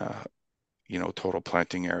 and total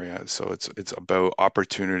planting area. So it's about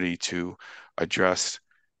opportunity to address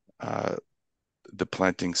the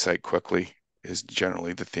planting site quickly is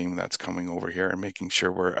generally the theme that's coming over here, and making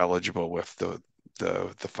sure we're eligible with the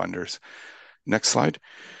funders. Next slide.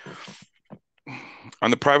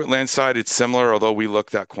 On the private land side, it's similar, although we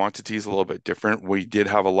looked at quantities a little bit different. We did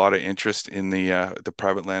have a lot of interest in the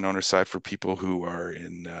private landowner side for people who are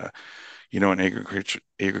in an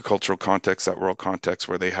agricultural context, that rural context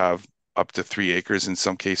where they have up to 3 acres in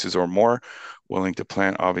some cases or more, willing to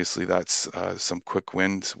plant. Obviously, that's some quick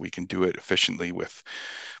wins. We can do it efficiently with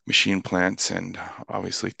machine plants, and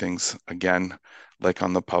obviously things, again, like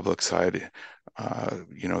on the public side,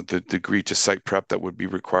 the degree to site prep that would be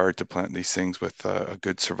required to plant these things with a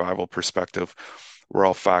good survival perspective were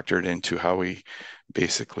all factored into how we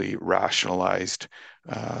basically rationalized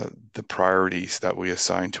the priorities that we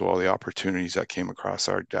assigned to all the opportunities that came across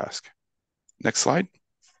our desk. Next slide.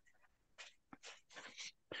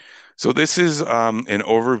 So this is an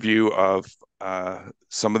overview of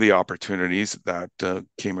some of the opportunities that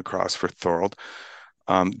came across for Thorold.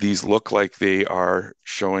 These look like they are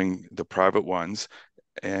showing the private ones,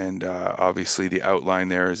 and obviously the outline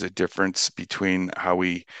there is a difference between how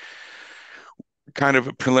we kind of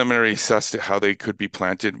preliminary assessed how they could be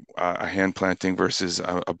planted, a hand planting versus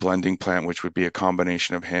a blending plant, which would be a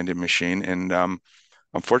combination of hand and machine. And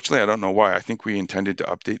unfortunately, I don't know why. I think we intended to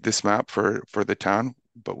update this map for the town,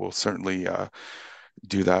 but we'll certainly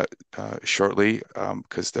do that shortly,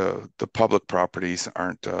 because the public properties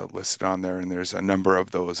aren't listed on there, and there's a number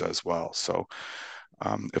of those as well. So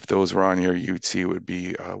if those were on here, you'd see it would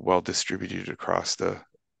be well distributed across the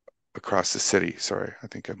city. Sorry, I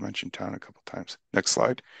think I've mentioned town a couple times. Next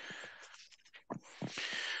slide.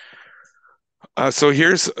 So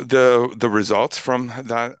here's the results from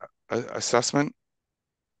that assessment.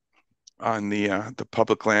 On the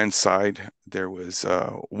public land side, there was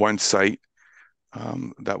one site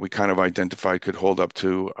that we kind of identified could hold up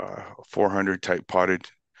to 400 type potted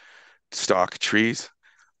stock trees.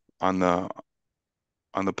 On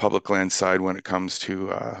the public land side, when it comes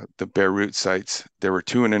to the bare root sites, there were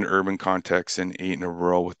 2 in an urban context and 8 in a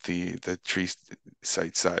rural, with the tree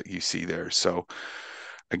sites that you see there. So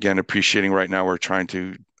again, appreciating right now we're trying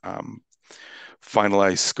to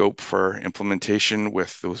finalize scope for implementation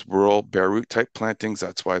with those rural bare root type plantings.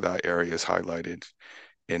 That's why that area is highlighted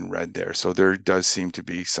in red there. So there does seem to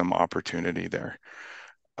be some opportunity there.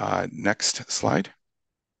 Next slide.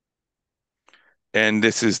 And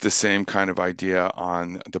this is the same kind of idea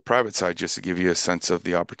on the private side, just to give you a sense of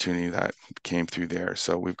the opportunity that came through there.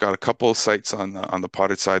 So we've got a couple of sites on the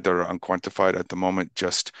potted side that are unquantified at the moment.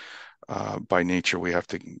 Just by nature, we have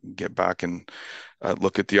to get back and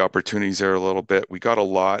look at the opportunities there a little bit. We got a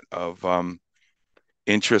lot of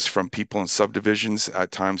interest from people in subdivisions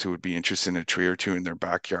at times who would be interested in a tree or two in their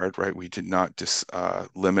backyard, right? We did not just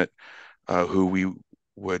limit who we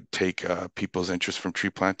would take people's interest from tree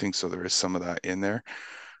planting. So there is some of that in there.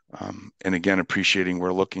 And again, appreciating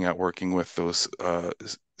we're looking at working with those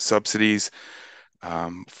subsidies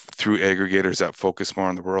through aggregators that focus more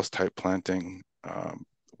on the rural type planting.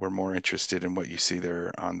 We're more interested in what you see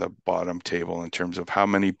there on the bottom table in terms of how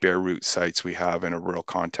many bare root sites we have in a rural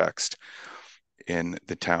context in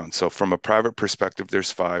the town. So from a private perspective, there's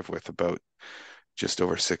 5 with about just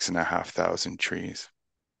over 6,500 trees.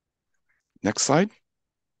 Next slide.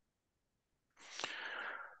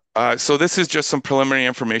 So this is just some preliminary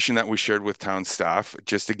information that we shared with town staff,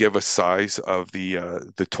 just to give a size of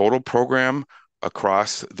the total program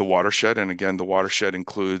across the watershed. And again, the watershed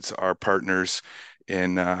includes our partners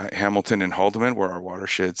in Hamilton and Haldeman, where our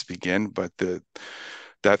watersheds begin. But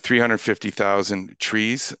that 350,000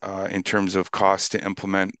 trees in terms of cost to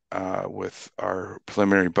implement with our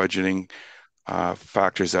preliminary budgeting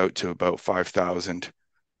factors out to about 5,000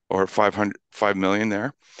 or 5 million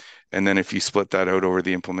there. And then if you split that out over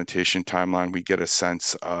the implementation timeline, we get a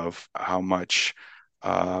sense of how much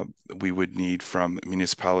we would need from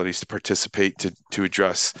municipalities to participate to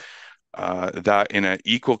address that in an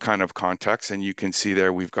equal kind of context. And you can see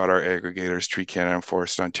there we've got our aggregators, Tree Canada and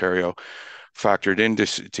Forest Ontario, factored in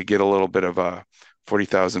to get a little bit of a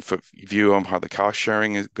 40,000 foot view on how the cost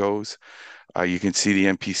sharing goes. You can see the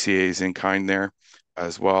NPCA's in kind there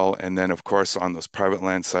as well. And then, of course, on those private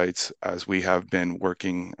land sites, as we have been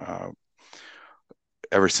working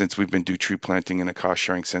ever since we've been do tree planting and a cost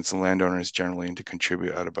sharing since the landowner is generally in to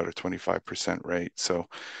contribute at about a 25% rate. So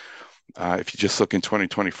if you just look in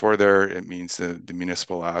 2024 there, it means the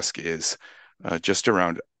municipal ask is just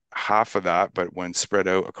around half of that, but when spread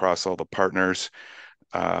out across all the partners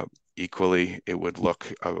equally, it would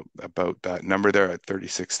look about that number there at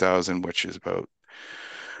 36,000, which is about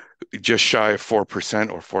just shy of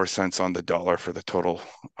 4% or 4 cents on the dollar for the total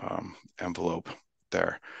envelope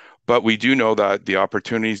there. But we do know that the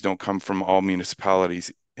opportunities don't come from all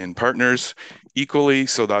municipalities and partners equally.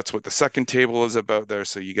 So that's what the second table is about there.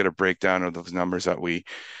 So you get a breakdown of those numbers that we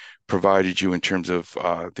provided you in terms of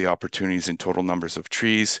the opportunities in total numbers of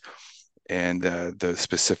trees and the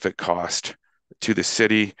specific cost to the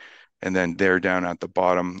city. And then there down at the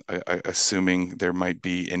bottom, assuming there might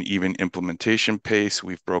be an even implementation pace,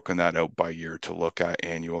 we've broken that out by year to look at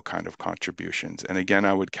annual kind of contributions. And again,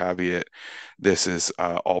 I would caveat, this is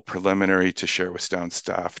all preliminary to share with town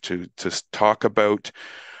staff to talk about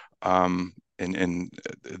and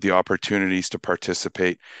the opportunities to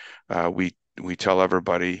participate. We tell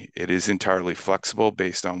everybody it is entirely flexible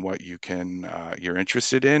based on what you're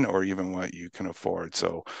interested in or even what you can afford.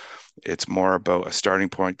 So it's more about a starting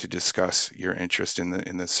point to discuss your interest in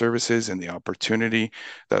the services and the opportunity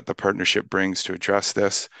that the partnership brings to address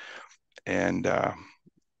this. And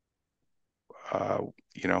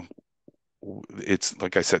you know, it's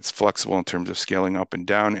like I said, it's flexible in terms of scaling up and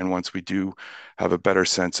down. And once we do have a better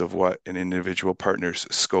sense of what an individual partner's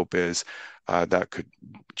scope is, that could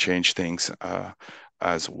change things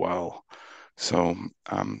as well. So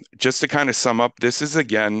just to kind of sum up, this is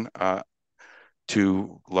again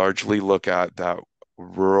to largely look at that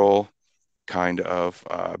rural kind of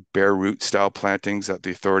bare root style plantings that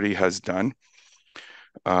the authority has done.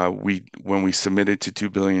 When we submitted to 2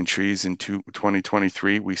 billion trees in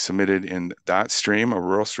 2023, we submitted in that stream, a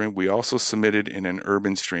rural stream. We also submitted in an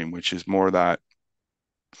urban stream, which is more that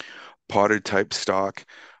potted type stock,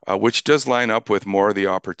 which does line up with more of the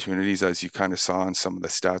opportunities, as you kind of saw in some of the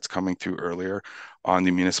stats coming through earlier on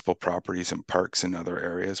the municipal properties and parks and other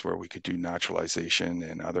areas where we could do naturalization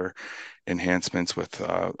and other enhancements with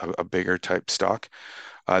a bigger type stock.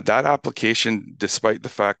 That application, despite the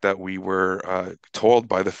fact that we were told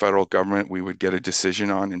by the federal government we would get a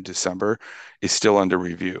decision on in December, is still under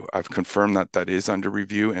review. I've confirmed that that is under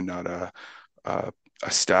review and not a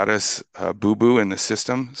status boo-boo in the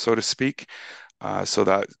system, so to speak. So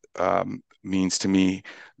that means to me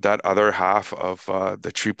that other half of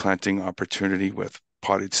the tree planting opportunity with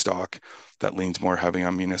potted stock that leans more heavy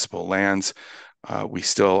on municipal lands, we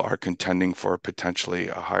still are contending for potentially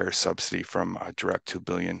a higher subsidy from a direct 2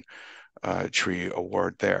 billion tree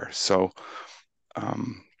award there. So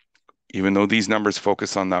even though these numbers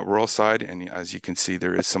focus on that rural side, and as you can see,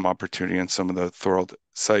 there is some opportunity on some of the Thorold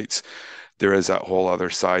sites, there is that whole other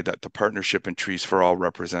side that the partnership in Trees for All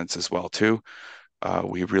represents as well too.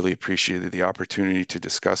 We really appreciated the opportunity to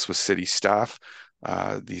discuss with city staff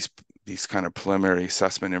these kind of preliminary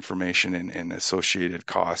assessment information and associated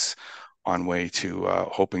costs on way to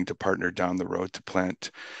hoping to partner down the road to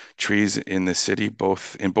plant trees in the city,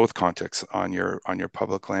 in both contexts on your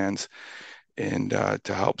public lands, and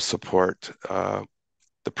to help support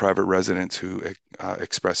the private residents who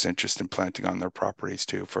express interest in planting on their properties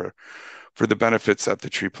too, for the benefits that the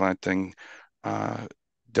tree planting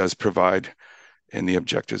does provide, and the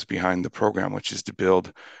objectives behind the program, which is to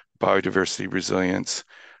build biodiversity resilience,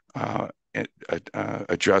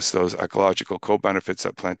 address those ecological co-benefits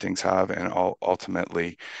that plantings have, and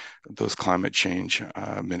ultimately those climate change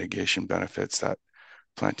mitigation benefits that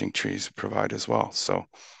planting trees provide as well. So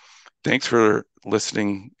thanks for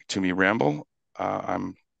listening to me ramble.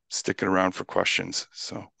 I'm sticking around for questions.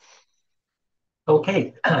 So.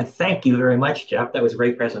 Okay, thank you very much, Jeff. That was a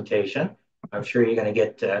great presentation. I'm sure you're going to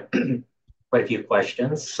get quite a few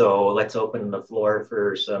questions. So let's open the floor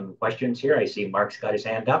for some questions here. I see Mark's got his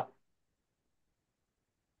hand up.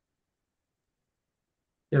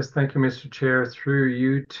 Yes, thank you, Mr. Chair. Through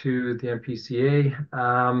you to the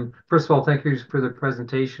MPCA. First of all, thank you for the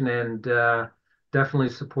presentation and definitely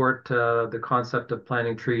support the concept of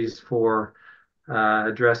planting trees for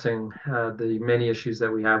addressing the many issues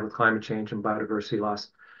that we have with climate change and biodiversity loss.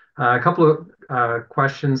 A couple of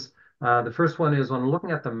questions. The first one is on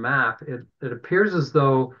looking at the map, it appears as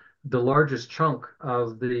though the largest chunk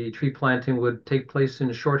of the tree planting would take place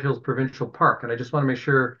in Short Hills Provincial Park. And I just want to make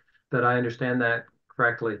sure that I understand that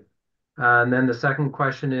correctly. And then the second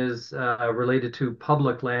question is related to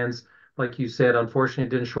public lands. Like you said, unfortunately, it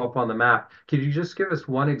didn't show up on the map. Could you just give us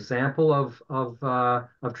one example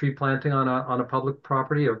of tree planting on a public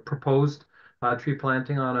property, or proposed tree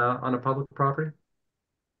planting on a public property?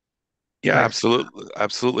 Yeah, Thanks. absolutely,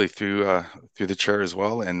 absolutely. Through the chair as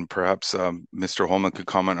well, and perhaps Mr. Holman could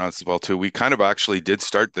comment on this as well too. We kind of actually did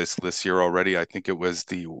start this year already. I think it was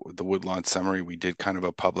the Woodlawn Summary. We did kind of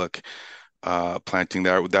a public planting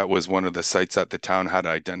there. That was one of the sites that the town had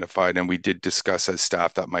identified, and we did discuss as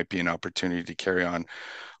staff that might be an opportunity to carry on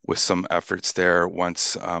with some efforts there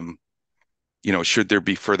once, should there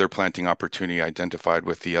be further planting opportunity identified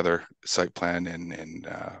with the other site plan and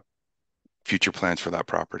future plans for that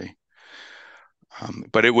property.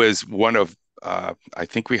 But it was one of, I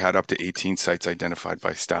think we had up to 18 sites identified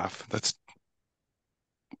by staff. That's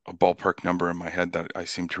a ballpark number in my head that I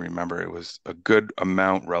seem to remember. It was a good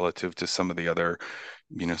amount relative to some of the other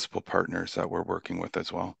municipal partners that we're working with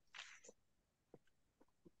as well.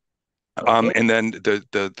 Okay. And then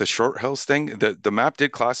the Short Hills thing, the map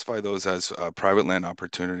did classify those as private land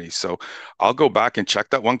opportunities. So I'll go back and check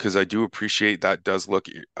that one because I do appreciate that does look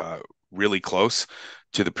really close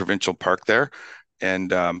to the provincial park there.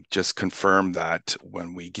 And just confirm that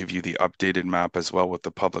when we give you the updated map as well with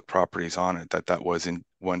the public properties on it, that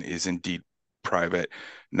one is indeed private,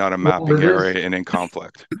 not a mapping area and in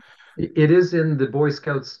conflict. It is in the Boy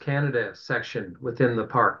Scouts Canada section within the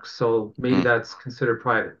park, so maybe that's considered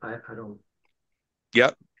private. I don't.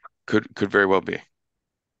 Yeah, could very well be.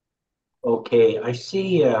 Okay, I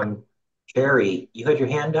see Jerry, you had your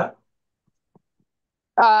hand up?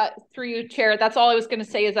 Through you, Chair. That's all I was going to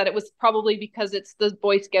say, is that it was probably because it's the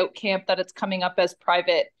Boy Scout camp that it's coming up as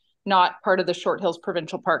private, not part of the Short Hills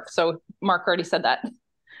Provincial Park. So Mark already said that.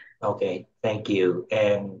 Okay, thank you.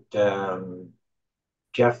 And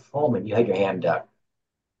Jeff Holman, you had your hand up.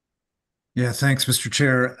 Yeah, thanks, Mr.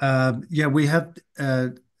 Chair. Yeah, we have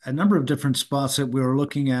a number of different spots that we were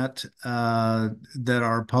looking at that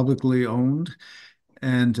are publicly owned.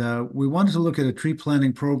 And we wanted to look at a tree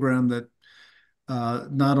planting program that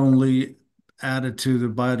not only added to the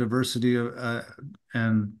biodiversity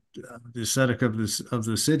and the aesthetic of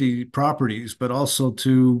the city properties, but also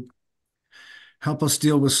to help us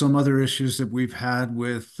deal with some other issues that we've had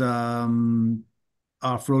with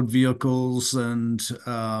off-road vehicles and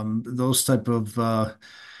those type of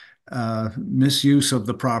misuse of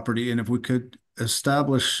the property. And if we could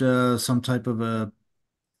establish some type of a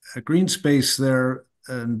green space there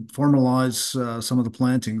and formalize some of the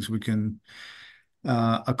plantings, we can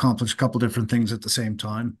accomplish a couple different things at the same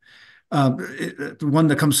time. The one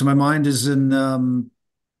that comes to my mind is in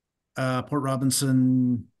Port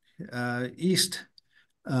Robinson East,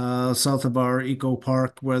 south of our eco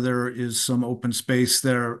park, where there is some open space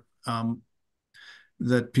there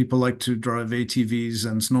that people like to drive ATVs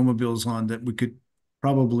and snowmobiles on, that we could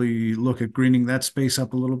probably look at greening that space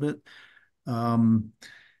up a little bit. And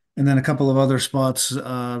then a couple of other spots,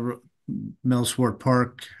 Millswart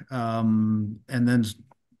Park, and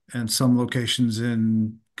some locations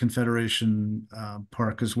in Confederation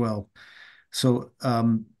Park as well. So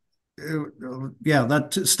yeah,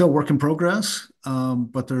 that's still work in progress,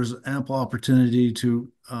 but there's ample opportunity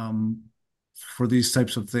to for these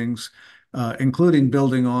types of things, including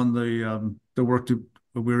building on the work that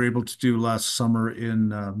we were able to do last summer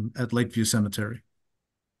at Lakeview Cemetery.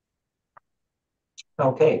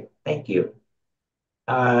 Okay, thank you.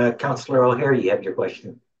 Councillor O'Hare, you have your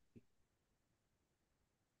question.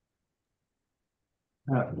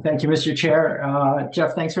 Thank you, Mr. Chair.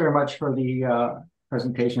 Jeff, thanks very much for the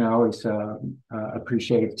presentation. I always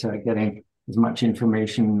appreciate getting as much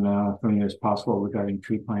information from you as possible regarding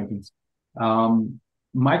tree plantings.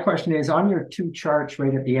 My question is, on your two charts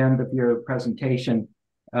right at the end of your presentation,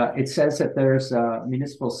 it says that there's a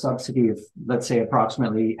municipal subsidy of, let's say,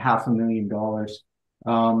 approximately $500,000.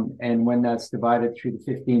 And when that's divided through the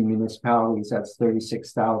 15 municipalities, that's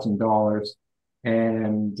 $36,000.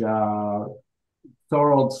 And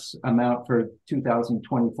Thorold's amount for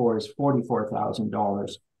 2024 is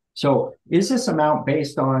 $44,000. So is this amount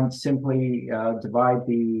based on simply divide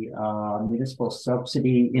the municipal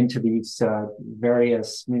subsidy into these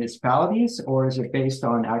various municipalities, or is it based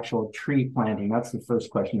on actual tree planting? That's the first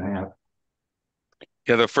question I have.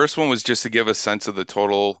 Yeah, the first one was just to give a sense of the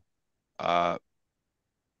total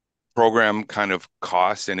program kind of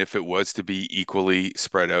cost, and if it was to be equally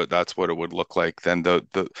spread out, that's what it would look like. Then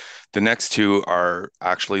the next two are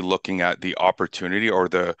actually looking at the opportunity or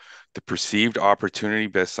the perceived opportunity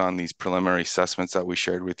based on these preliminary assessments that we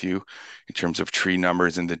shared with you in terms of tree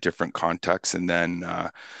numbers in the different contexts, and then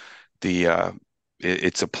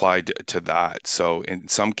it's applied to that. So in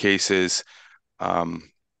some cases,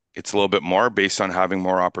 it's a little bit more based on having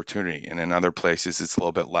more opportunity, and in other places it's a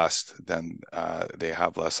little bit less than they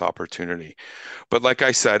have less opportunity. But like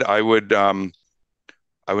I said, I would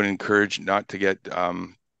encourage not to get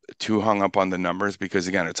too hung up on the numbers, because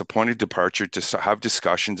again, it's a point of departure to have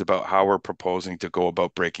discussions about how we're proposing to go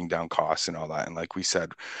about breaking down costs and all that. And like we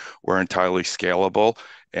said, we're entirely scalable,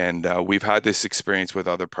 and we've had this experience with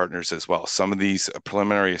other partners as well. Some of these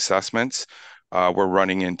preliminary assessments, we're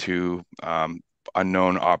running into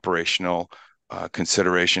unknown operational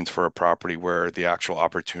considerations for a property where the actual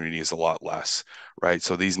opportunity is a lot less, right?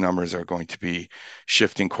 So these numbers are going to be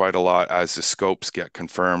shifting quite a lot as the scopes get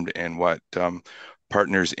confirmed, and what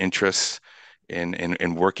partners' interests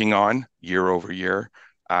in working on year over year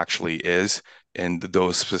actually is, and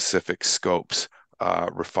those specific scopes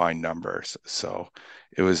refine numbers. So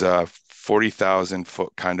it was a 40,000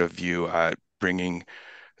 foot kind of view at bringing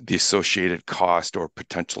the associated cost or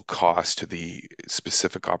potential cost to the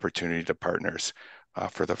specific opportunity to partners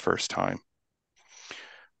for the first time.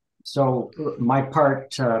 So my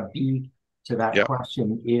part B to that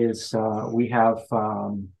question is we have,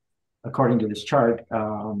 according to this chart,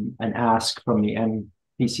 an ask from the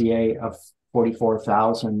NPCA of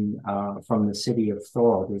 44,000 from the city of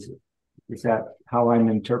Thorold. Is that how I'm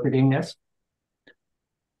interpreting this?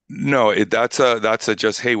 No, that's a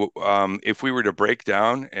just, hey, if we were to break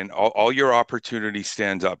down and all your opportunity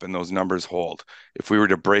stands up and those numbers hold, if we were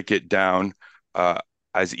to break it down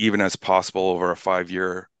as even as possible over a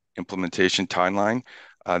 5-year implementation timeline,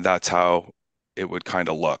 that's how it would kind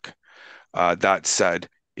of look. That said,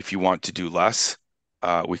 if you want to do less,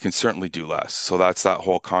 we can certainly do less. So that's that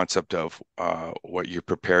whole concept of what you're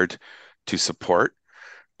prepared to support,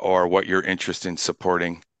 or what your interest in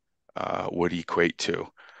supporting would equate to.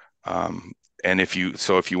 And if you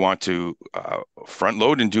want to front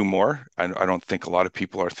load and do more, I don't think a lot of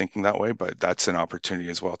people are thinking that way, but that's an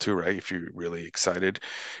opportunity as well too, right? If you're really excited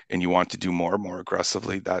and you want to do more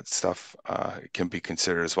aggressively, that stuff can be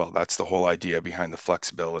considered as well. That's the whole idea behind the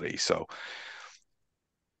flexibility. So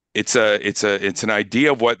it's an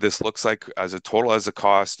idea of what this looks like as a total, as a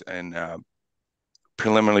cost, and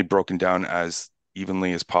preliminarily broken down as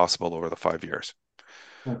evenly as possible over the 5 years.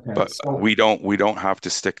 Okay, but so we don't have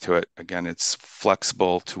to stick to it. Again, it's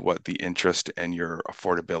flexible to what the interest and your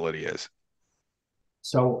affordability is.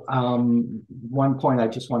 So one point I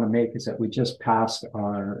just want to make is that we just passed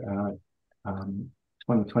our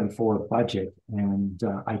 2024 budget, and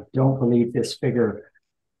I don't believe this figure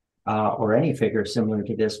or any figure similar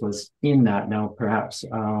to this was in that. Now, perhaps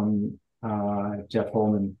Jeff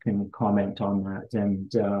Holman can comment on that,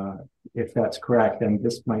 and if that's correct, then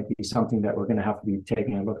this might be something that we're going to have to be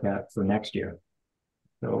taking a look at for next year.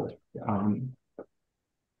 So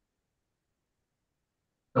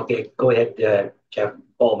okay, go ahead, Jeff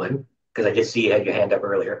Holman, because I just see you had your hand up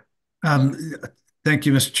earlier. Thank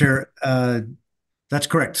you, Mr. Chair. That's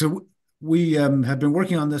correct. So we have been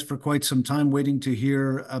working on this for quite some time, waiting to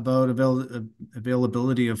hear about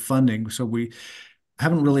availability of funding. So we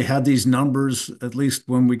haven't really had these numbers, at least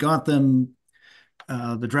when we got them.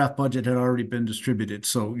 The draft budget had already been distributed.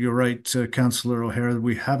 So you're right, Councillor O'Hara,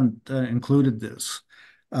 we haven't included this.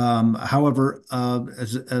 However,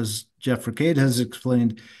 as Jeff Ricade has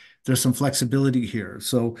explained, there's some flexibility here.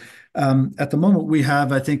 So at the moment, we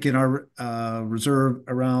have, I think, in our reserve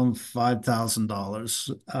around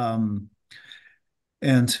 $5,000.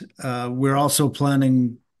 And we're also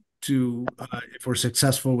planning to, if we're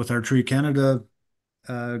successful with our Tree Canada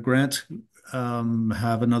grant,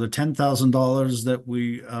 have another $10,000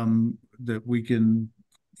 that we can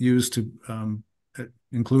use to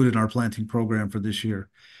include in our planting program for this year.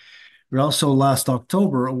 We also last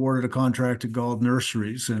October awarded a contract to Gald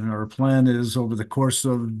Nurseries, and our plan is over the course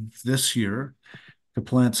of this year to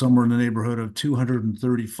plant somewhere in the neighborhood of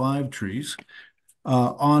 235 trees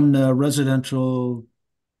on residential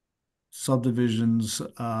subdivisions,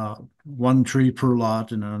 1 tree per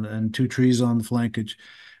lot and 2 trees on the flankage.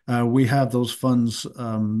 we have those funds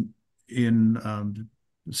in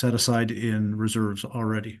set aside in reserves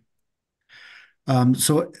already.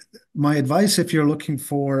 So my advice, if you're looking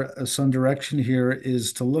for some direction here,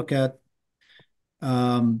 is to look at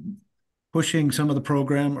pushing some of the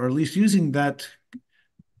program, or at least using that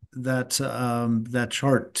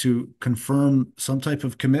chart to confirm some type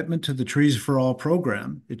of commitment to the Trees for All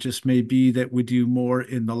program. It just may be that we do more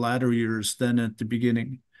in the latter years than at the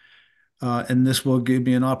beginning. And this will give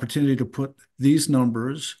me an opportunity to put these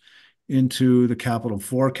numbers into the capital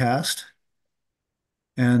forecast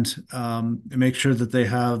and make sure that they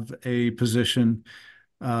have a position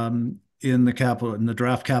in the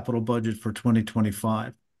draft capital budget for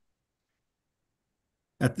 2025.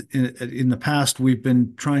 In the past, we've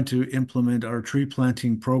been trying to implement our tree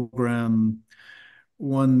planting program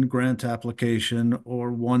one grant application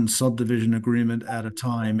or one subdivision agreement at a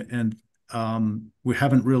time, and we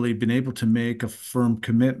haven't really been able to make a firm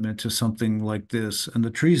commitment to something like this. And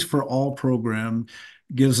the Trees for All program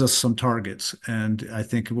gives us some targets, and I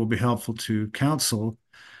think it will be helpful to council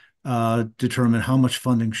determine how much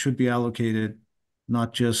funding should be allocated,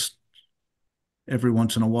 not just every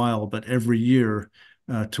once in a while, but every year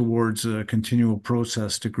towards a continual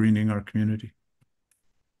process to greening our community.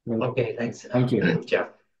 Okay, thanks. Thank you, Jeff.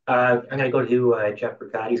 I'm going to go to Jeff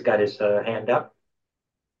Burkett. He's got his hand up.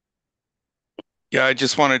 Yeah, I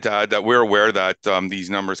just wanted to add that we're aware that these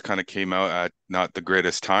numbers kind of came out at not the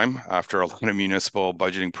greatest time after a lot of municipal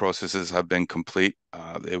budgeting processes have been complete.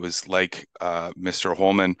 It was like Mr.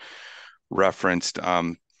 Holman referenced,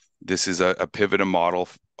 this is a pivot model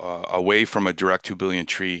away from a direct 2 billion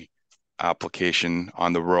tree application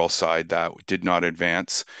on the rural side that did not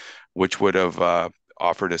advance, which would have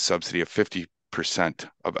offered a subsidy of 50%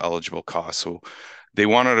 of eligible costs. So they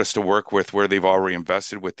wanted us to work with where they've already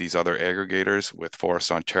invested with these other aggregators, with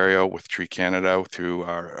Forest Ontario, with Tree Canada, through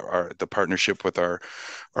the partnership with our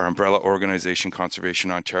umbrella organization, Conservation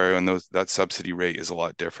Ontario, and that subsidy rate is a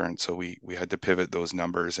lot different. So we had to pivot those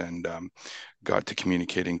numbers and got to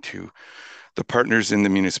communicating to the partners in the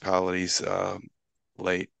municipalities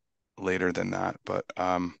later than that. But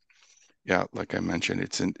yeah, like I mentioned,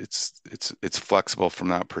 it's flexible from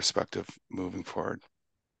that perspective moving forward.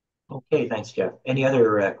 Okay, thanks, Jeff. Any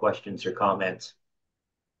other questions or comments?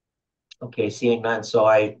 Okay, seeing none. So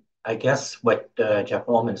I guess what Jeff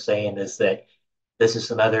Holman's saying is that this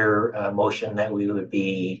is another motion that we would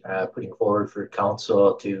be putting forward for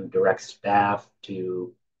council to direct staff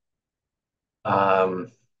to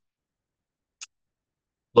look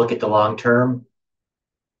at the long-term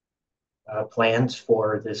plans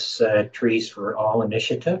for this Trees for All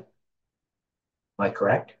initiative. Am I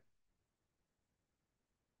correct?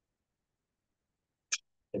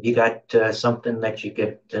 Have you got something that you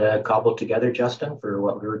could cobble together, Justin, for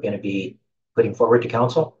what we're going to be putting forward to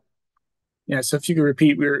council? Yeah, so if you could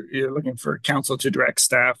repeat, you're looking for council to direct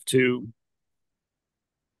staff to,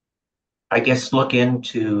 I guess, look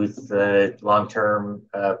into the long-term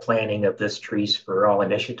planning of this Trees for All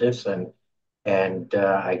initiatives, and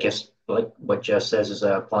I guess what Jeff says is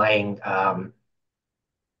applying,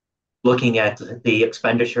 looking at the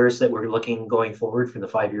expenditures that we're looking going forward for the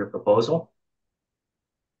 5-year proposal.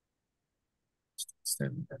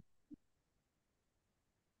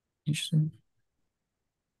 Interesting.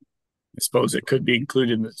 I suppose it could be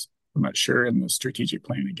included in this, I'm not sure, in the strategic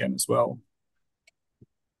plan again as well.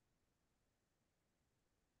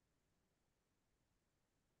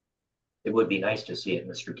 It would be nice to see it in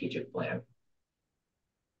the strategic plan.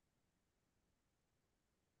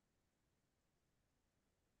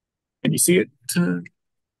 Can you see it?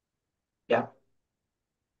 Yeah.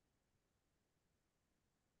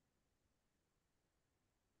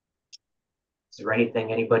 Is there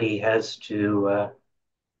anything anybody has to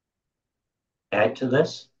add to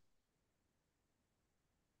this?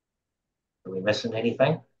 Are we missing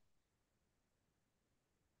anything?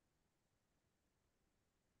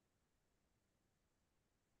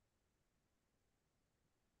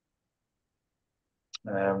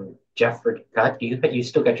 Jeff or Scott, you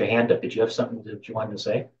still got your hand up. Did you have something that you wanted to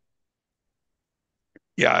say?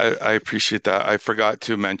 Yeah, I appreciate that. I forgot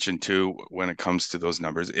to mention too, when it comes to those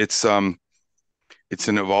numbers, it's an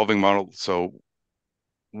evolving model. So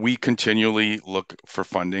we continually look for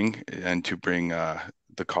funding and to bring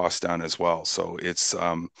the cost down as well. So it's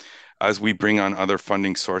as we bring on other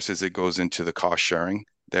funding sources, it goes into the cost sharing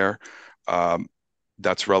there.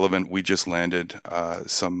 That's relevant. We just landed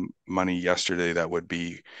some money yesterday that would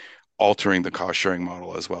be altering the cost sharing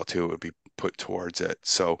model as well too. It would be put towards it.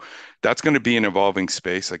 So that's going to be an evolving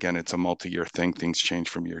space. Again, it's a multi-year thing. Things change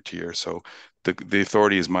from year to year. So the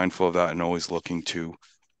authority is mindful of that and always looking to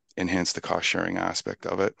enhance the cost sharing aspect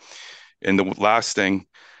of it. And the last thing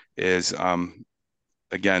is,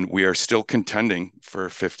 again, we are still contending for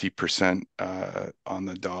 50% on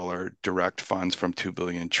the dollar direct funds from 2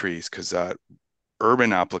 billion trees, because that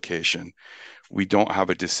urban application, we don't have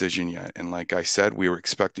a decision yet. And like I said, we were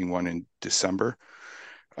expecting one in December.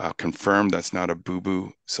 Confirmed, that's not a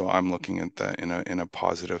boo-boo. So I'm looking at that in a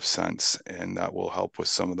positive sense, and that will help with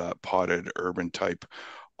some of that potted urban type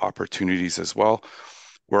opportunities as well.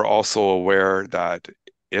 We're also aware that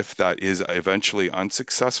if that is eventually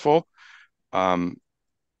unsuccessful,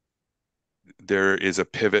 there is a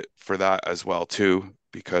pivot for that as well too,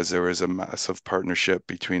 because there is a massive partnership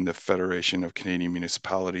between the Federation of Canadian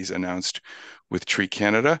Municipalities announced with Tree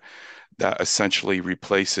Canada that essentially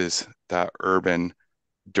replaces that urban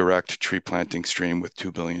direct tree planting stream with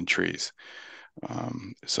 2 billion trees.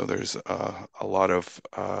 So there's a lot of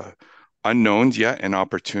unknowns yet and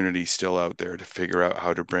opportunity still out there to figure out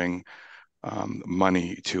how to bring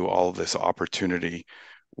money to all of this opportunity,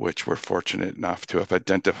 which we're fortunate enough to have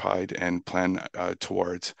identified and plan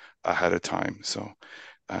towards ahead of time. So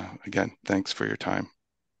again, thanks for your time.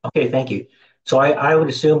 Okay, thank you. So I would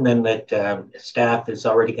assume then that staff is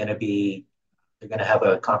already going to be, they're going to have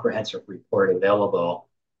a comprehensive report available.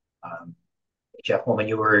 Jeff, when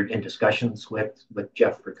you were in discussions with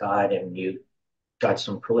Jeff Ricard and you got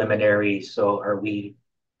some preliminary, so are we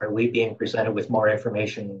being presented with more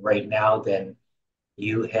information right now than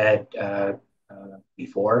you had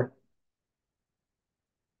before?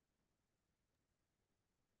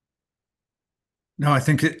 No, I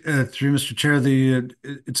think through Mr. Chair,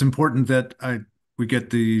 it's important that we get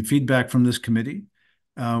the feedback from this committee.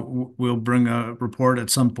 We'll bring a report at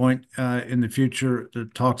some point in the future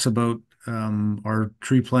that talks about our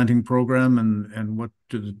tree planting program and what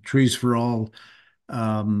the Trees for All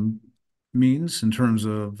means in terms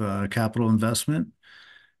of capital investment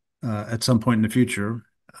at some point in the future.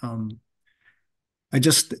 I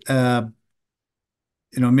just,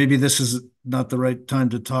 maybe this is not the right time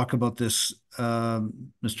to talk about this,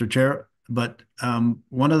 Mr. Chair, but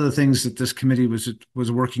one of the things that this committee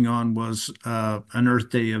was working on was an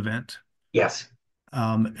Earth Day event. Yes.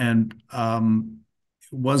 And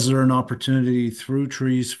was there an opportunity through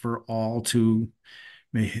Trees for All to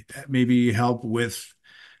maybe help with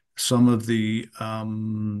some of the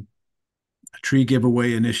tree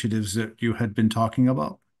giveaway initiatives that you had been talking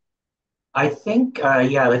about? I think,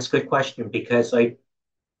 yeah, that's a good question, because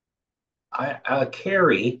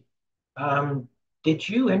Carrie, did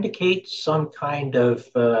you indicate some kind of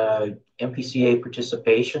MPCA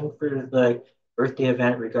participation for the Earth Day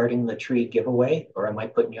event regarding the tree giveaway, or am I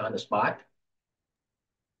putting you on the spot?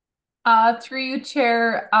 Through you,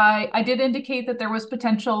 Chair, I did indicate that there was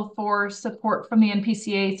potential for support from the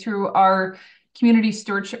NPCA through our community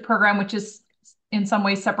stewardship program, which is in some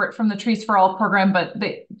ways separate from the Trees for All program, but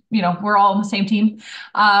we're all on the same team.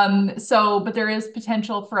 But there is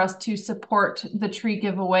potential for us to support the tree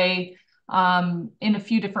giveaway in a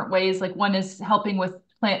few different ways. Like, one is helping with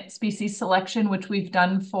plant species selection, which we've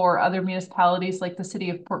done for other municipalities like the city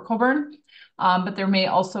of Port Colborne. But there may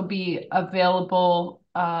also be available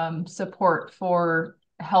support for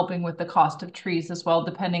helping with the cost of trees as well,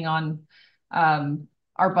 depending on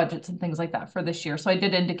our budgets and things like that for this year. So I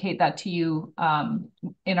did indicate that to you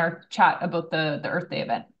in our chat about the Earth Day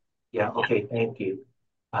event. Yeah, okay, thank you.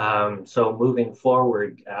 So moving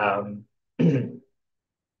forward, how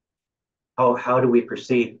do we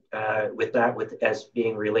proceed with that as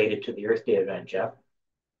being related to the Earth Day event, Jeff?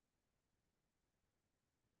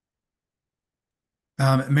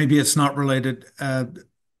 Maybe it's not related, and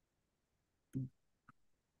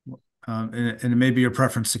it may be your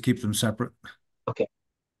preference to keep them separate. Okay.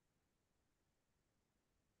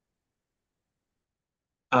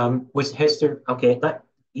 Okay,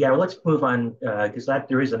 yeah, let's move on, because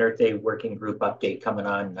there is an Earth Day working group update coming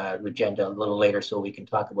on the agenda a little later, so we can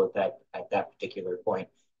talk about that at that particular point.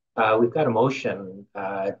 We've got a motion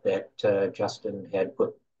that Justin had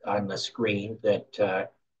put on the screen that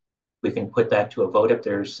we can put that to a vote if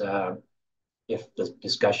the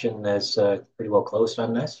discussion is pretty well closed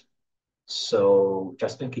on this. So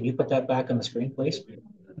Justin, can you put that back on the screen, please?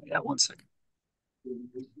 Yeah, 1 second.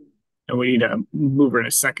 And we need a mover and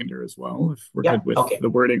a seconder as well, if we're good with the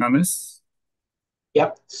wording on this.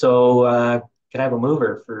 Yep. So can I have a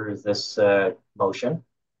mover for this motion?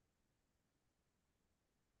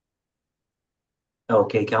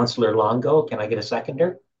 Okay, Councillor Longo, can I get a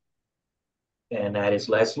seconder? And that is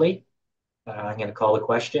Leslie. I'm going to call the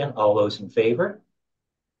question. All those in favor?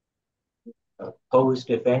 Opposed,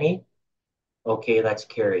 if any? Okay, that's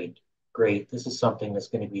carried. Great. This is something that's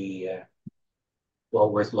going to be well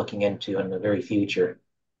worth looking into in the very future.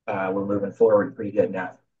 we're moving forward pretty good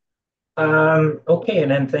now. Okay,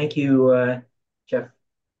 and then thank you, Jeff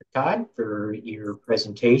Todd, for your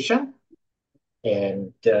presentation.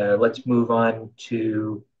 And let's move on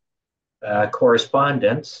to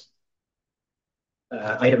correspondence.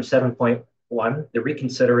 Item 7.1, the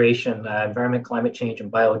reconsideration Environment, Climate Change,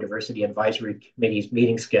 and Biodiversity Advisory Committee's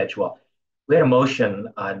meeting schedule. We had a motion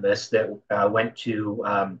on this that went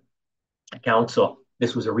to council.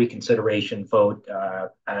 This was a reconsideration vote,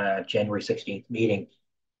 January 16th meeting,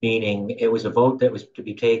 meaning it was a vote that was to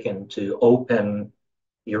be taken to open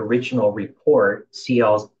the original report,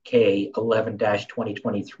 CLK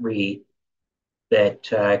 11-2023,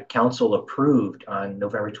 that council approved on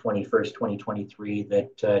November 21st, 2023,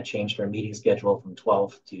 that changed our meeting schedule from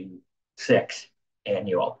 12 to 6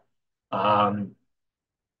 annual.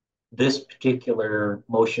 This particular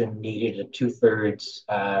motion needed a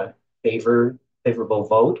 2/3 favorable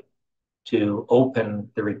vote to open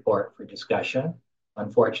the report for discussion.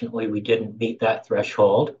 Unfortunately, we didn't meet that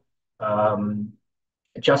threshold.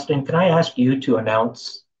 Justin, can I ask you to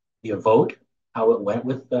announce the vote, how it went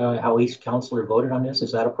with how each councillor voted on this?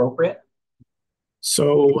 Is that appropriate?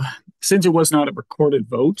 So, since it was not a recorded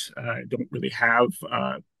vote, I don't really have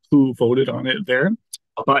who voted on it there.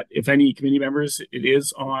 But if any committee members, it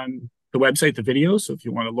is on the website, the video. So if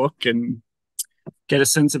you want to look and get a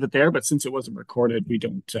sense of it there, but since it wasn't recorded, we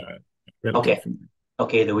don't really okay.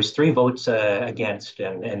 Okay, there was 3 votes against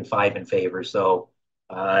and 5 in favor. So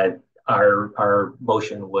our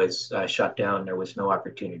motion was shut down. There was no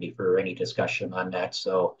opportunity for any discussion on that.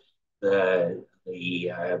 So the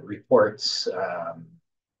report's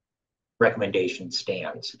recommendation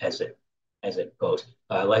stands as it goes.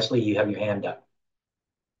 Leslie, you have your hand up.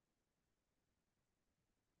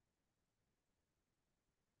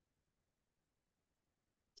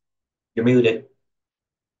 You're muted.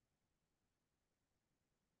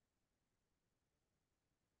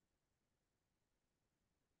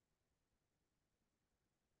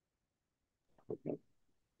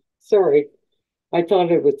 Sorry, I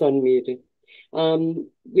thought I was unmuted.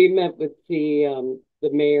 We met with the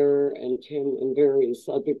mayor and Tim and various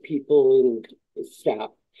other people and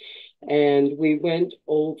staff, and we went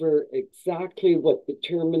over exactly what the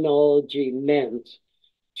terminology meant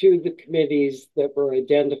to the committees that were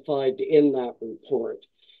identified in that report.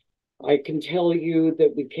 I can tell you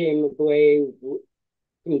that we came away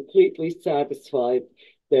completely satisfied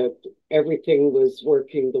that everything was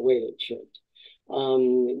working the way it should.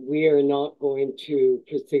 We are not going to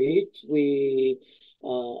proceed. We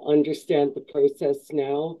understand the process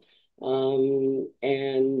now.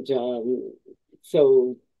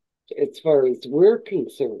 So as far as we're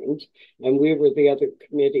concerned, and we were the other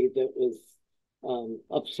committee that was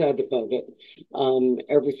upset about it,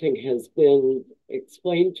 everything has been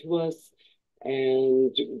explained to us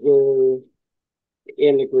and we're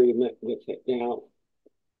in agreement with it now.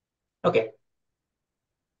 Okay.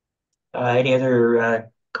 Any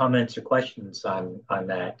other comments or questions on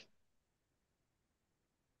that?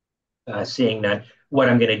 Seeing none, what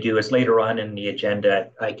I'm going to do is later on in the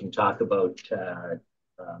agenda, I can talk about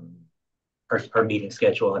our meeting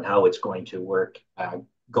schedule and how it's going to work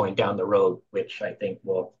going down the road, which I think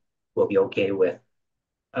we'll be okay with.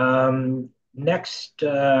 Next,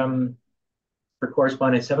 for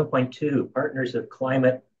correspondence 7.2, Partners of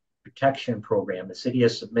Climate Protection Program. The city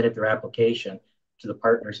has submitted their application to the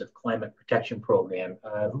Partners of Climate Protection Program.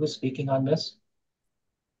 Who is speaking on this?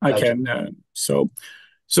 I can. So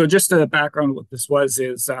just a background, what this was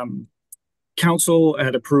is council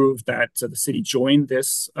had approved that the city joined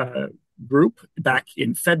this group back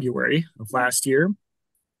in February of last year,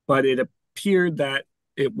 but it appeared that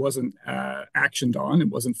it wasn't actioned on, it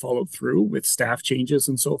wasn't followed through with staff changes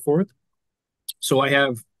and so forth. So I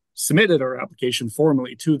have submitted our application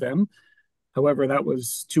formally to them. However, that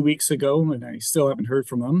was 2 weeks ago and I still haven't heard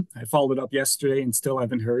from them. I followed up yesterday and still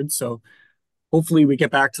haven't heard. So hopefully we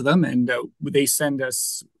get back to them and they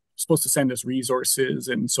supposed to send us resources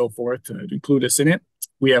and so forth to include us in it.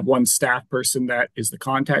 We have one staff person that is the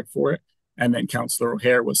contact for it. And then Councillor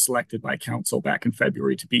O'Hare was selected by council back in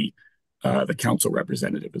February to be the council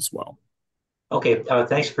representative as well. Okay,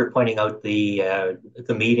 thanks for pointing out the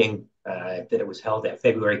meeting that it was held at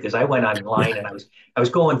February, because I went online and I was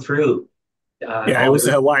going through. Yeah, it was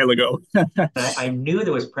a while ago. I knew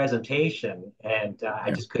there was presentation and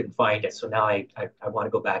I just couldn't find it. So now I want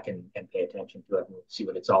to go back and pay attention to it and see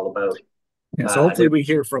what it's all about. Yeah, so hopefully we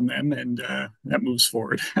hear from them and that moves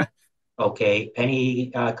forward. Okay,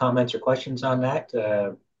 any comments or questions on that?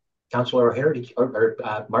 Councillor O'Hare, or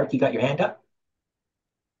Mark, you got your hand up?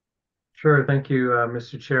 Sure. Thank you,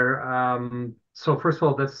 Mr. Chair. So first of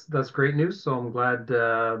all, that's great news. So I'm glad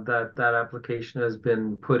that application has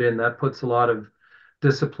been put in. That puts a lot of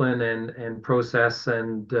discipline and process.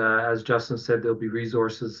 And as Justin said, there'll be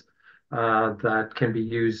resources that can be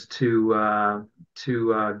used to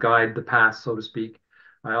guide the path, so to speak.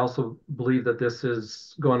 I also believe that this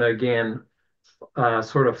is going to again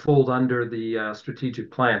sort of fold under the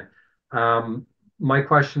strategic plan. Um, my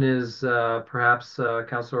question is, perhaps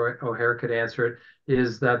Councillor O'Hare could answer it,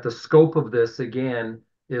 is that the scope of this, again,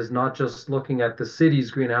 is not just looking at the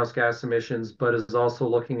city's greenhouse gas emissions, but is also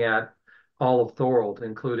looking at all of Thorold,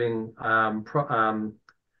 including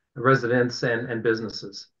residents and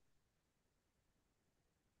businesses.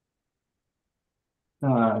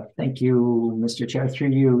 Thank you, Mr. Chair. Through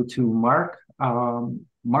you to Mark.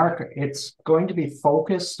 Mark, it's going to be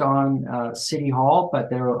focused on City Hall,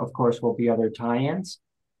 but there, of course, will be other tie-ins.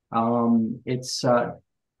 It's a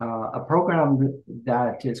program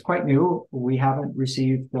that is quite new. We haven't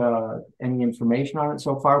received any information on it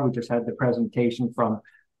so far. We just had the presentation from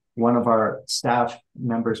one of our staff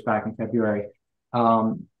members back in February.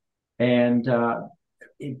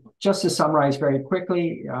 Just to summarize very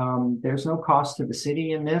quickly, there's no cost to the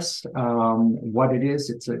city in this. What it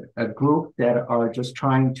is, it's a group that are just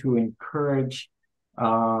trying to encourage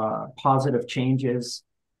positive changes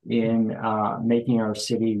in making our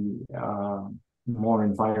city more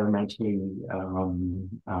environmentally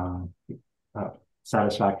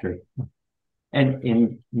satisfactory. And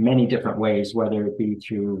in many different ways, whether it be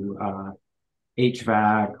through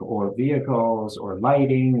HVAC or vehicles or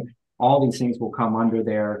lighting, all these things will come under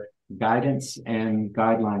their guidance and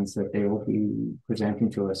guidelines that they will be presenting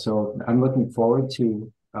to us. So I'm looking forward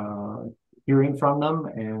to hearing from them.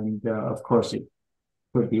 And of course, it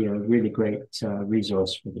would be a really great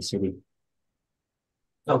resource for the city.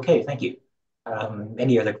 Okay, thank you.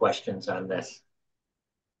 Any other questions on this?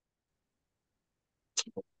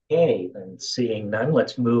 Okay, then seeing none,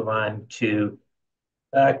 let's move on to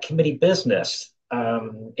committee business.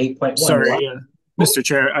 8.1. Sorry, Mr.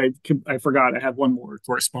 Chair, I forgot. I have one more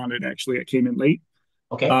correspondent actually. It came in late.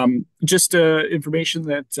 Okay. Just information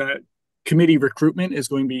that committee recruitment is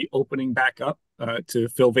going to be opening back up to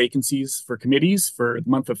fill vacancies for committees for the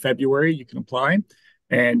month of February. You can apply,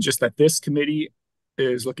 and just that this committee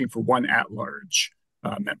is looking for one at-large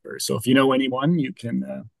member. So if you know anyone, you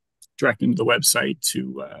can direct them to the website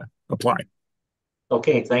to apply.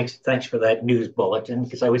 Okay, thanks for that news bulletin,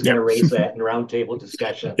 because I was going to raise that in roundtable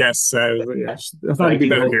discussion. Yes, yes, I thought it'd be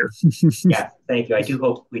better here. Yeah, thank you. I do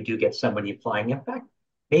hope we do get somebody applying. In fact,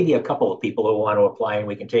 maybe a couple of people who want to apply, and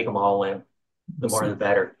we can take them all in. The more, the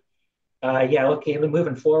better. Yeah, okay,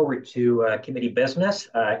 moving forward to committee business.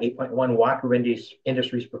 8.1, Walker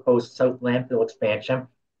Industries proposed South Landfill expansion.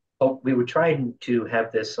 Oh, we were trying to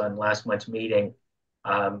have this on last month's meeting,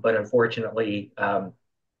 but unfortunately,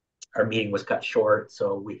 our meeting was cut short,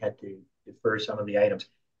 so we had to defer some of the items.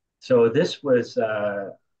 So this was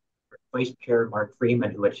Vice Chair Mark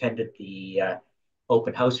Freeman, who attended the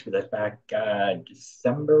open house for this back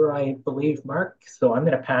December, I believe, Mark. So I'm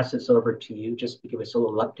going to pass this over to you just to give us a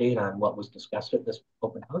little update on what was discussed at this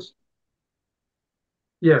open house.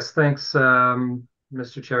 Yes, thanks,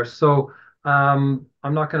 Mr. Chair. So I'm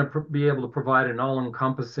not going to be able to provide an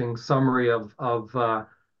all-encompassing summary of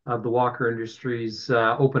the Walker Industries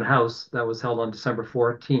open house that was held on December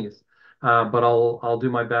 14th. But I'll do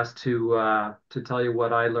my best to tell you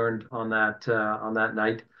what I learned on that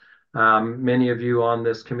night. Many of you on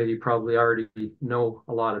this committee probably already know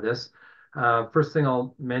a lot of this. First thing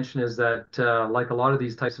I'll mention is that like a lot of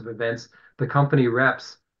these types of events, the company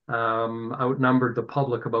reps outnumbered the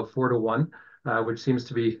public about 4-1, which seems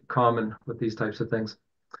to be common with these types of things.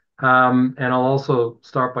 And I'll also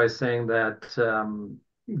start by saying that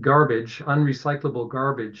garbage, unrecyclable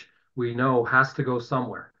garbage, we know has to go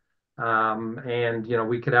somewhere. And, you know,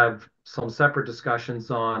 we could have some separate discussions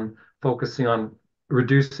on focusing on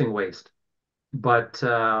reducing waste. But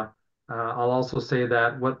I'll also say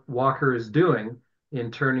that what Walker is doing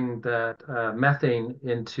in turning that methane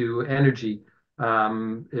into energy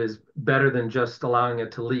is better than just allowing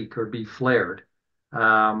it to leak or be flared.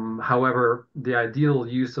 However, the ideal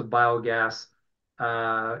use of biogas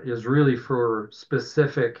is really for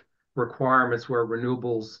specific requirements where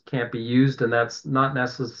renewables can't be used, and that's not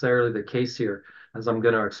necessarily the case here, as I'm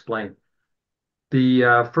going to explain.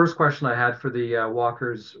 The first question I had for the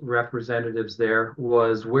Walker's representatives there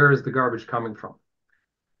was, where is the garbage coming from?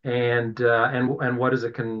 And what does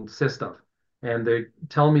it consist of? And they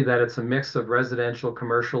tell me that it's a mix of residential,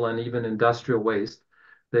 commercial, and even industrial waste.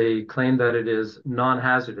 They claim that it is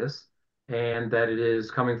non-hazardous and that it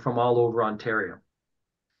is coming from all over Ontario.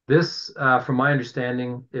 This, from my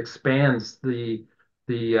understanding, expands the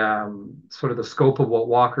sort of the scope of what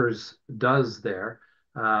Walker's does there.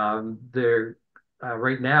 They're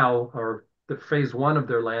right now, or the phase one of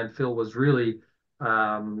their landfill was really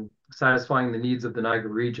satisfying the needs of the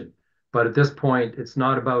Niagara region. But at this point, it's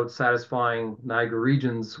not about satisfying Niagara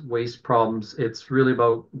region's waste problems. It's really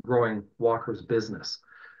about growing Walker's business.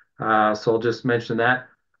 So I'll just mention that.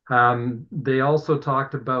 They also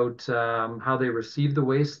talked about how they receive the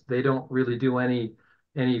waste. They don't really do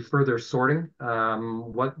any further sorting.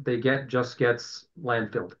 What they get just gets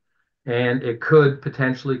landfilled, and it could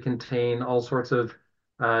potentially contain all sorts of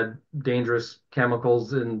dangerous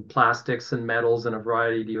chemicals and plastics and metals and a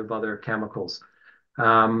variety of other chemicals.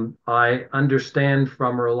 I understand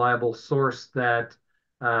from a reliable source that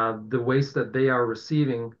the waste that they are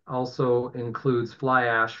receiving also includes fly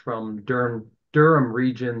ash from Durham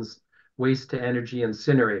region's waste to energy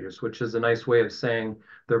incinerators, which is a nice way of saying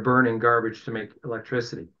they're burning garbage to make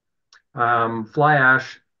electricity. Fly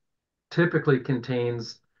ash typically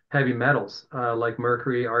contains heavy metals like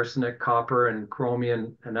mercury, arsenic, copper, and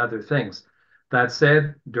chromium, and other things. That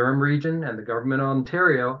said, Durham Region and the government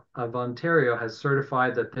of Ontario has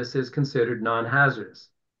certified that this is considered non-hazardous.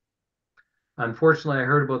 Unfortunately, I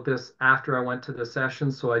heard about this after I went to the session,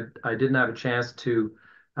 so I didn't have a chance to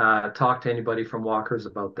talk to anybody from Walker's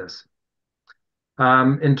about this.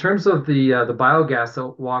 In terms of the biogas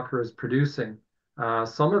that Walker is producing,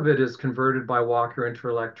 some of it is converted by Walker into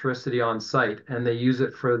electricity on site, and they use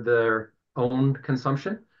it for their own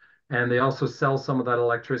consumption. And they also sell some of that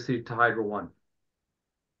electricity to Hydro One.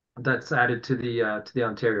 That's added to the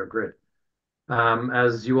Ontario grid.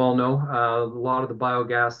 As you all know, a lot of the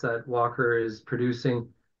biogas that Walker is producing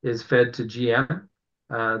is fed to GM,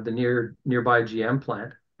 the nearby GM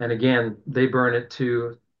plant. And again, they burn it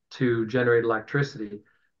to generate electricity.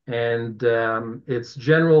 And it's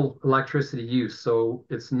general electricity use, so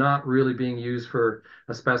it's not really being used for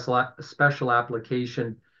a special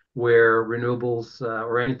application where renewables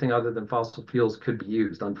or anything other than fossil fuels could be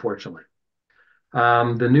used, unfortunately.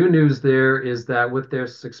 The new news there is that with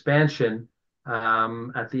this expansion,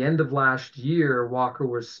 at the end of last year, Walker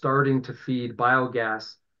was starting to feed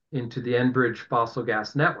biogas into the Enbridge fossil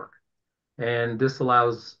gas network. And this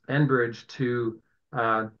allows Enbridge to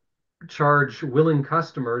charge willing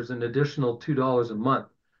customers an additional $2 a month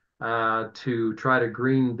to try to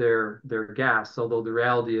green their gas. Although the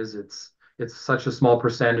reality is it's such a small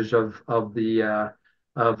percentage of the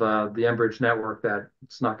Enbridge network that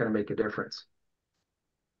it's not going to make a difference.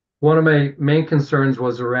 One of my main concerns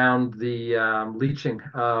was around the leaching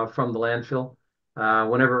from the landfill.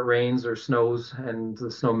 Whenever it rains or snows and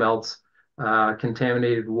the snow melts,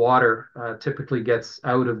 contaminated water typically gets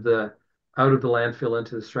out of the landfill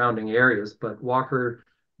into the surrounding areas. But Walker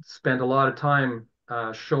spent a lot of time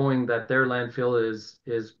showing that their landfill is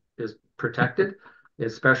protected,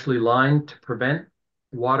 especially lined to prevent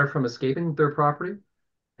water from escaping their property.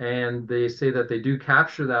 And they say that they do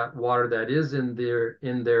capture that water that is in their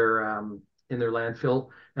landfill,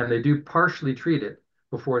 and they do partially treat it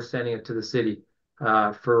before sending it to the city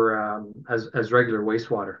for as regular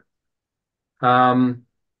wastewater.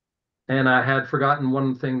 And I had forgotten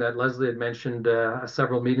one thing that Leslie had mentioned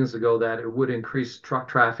several meetings ago, that it would increase truck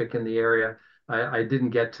traffic in the area. I didn't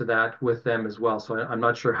get to that with them as well, so I'm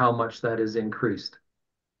not sure how much that is increased.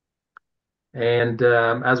 And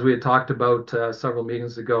as we had talked about several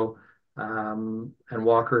meetings ago, and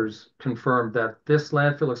Walker's confirmed that this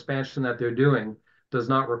landfill expansion that they're doing does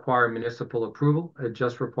not require municipal approval. It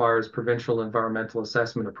just requires provincial environmental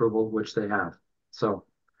assessment approval, which they have. So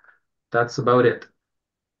that's about it.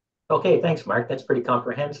 Okay, thanks, Mark. That's pretty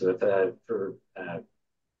comprehensive for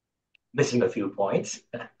missing a few points.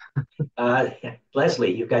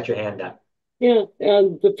 Leslie, you've got your hand up. Yeah,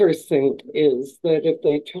 and the first thing is that if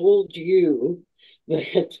they told you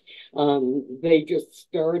that they just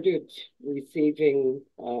started receiving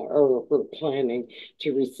or were planning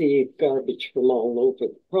to receive garbage from all over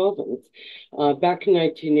the province, back in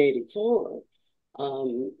 1984,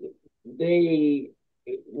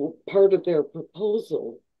 part of their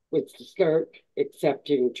proposal was to start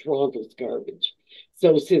accepting Toronto's garbage.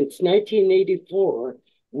 So since 1984,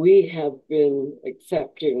 we have been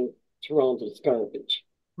accepting Toronto's garbage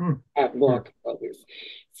at Walker Brothers.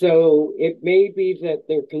 So it may be that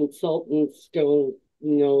their consultants don't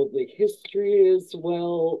know the history as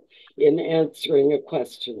well in answering a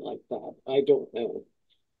question like that. I don't know.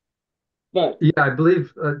 But yeah, I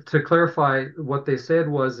believe to clarify, what they said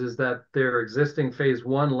is that their existing phase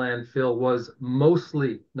one landfill was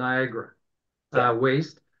mostly Niagara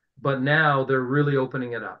waste, but now they're really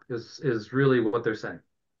opening it up, is really what they're saying.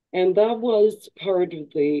 And that was part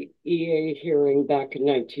of the EA hearing back in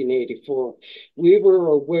 1984. We were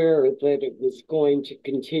aware that it was going to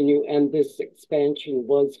continue and this expansion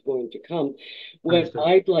was going to come. What Understood.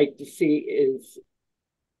 I'd like to see is,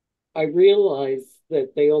 I realize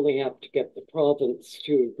that they only have to get the province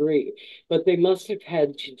to agree, but they must have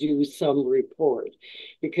had to do some report,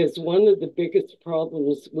 because one of the biggest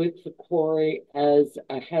problems with the quarry as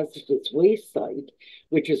a hazardous waste site,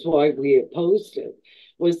 which is why we opposed it,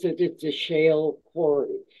 was that it's a shale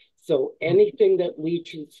quarry. So anything that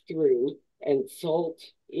leaches through and salt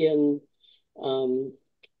in um,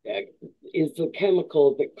 is the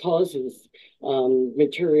chemical that causes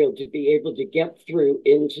material to be able to get through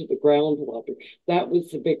into the groundwater. That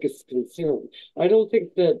was the biggest concern. I don't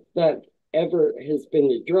think that that ever has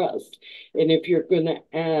been addressed. And if you're going to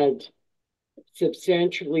add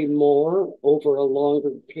substantially more over a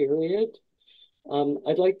longer period,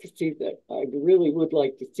 I'd like to see that. I really would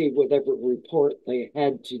like to see whatever report they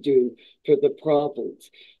had to do for the province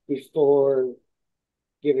before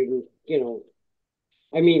giving,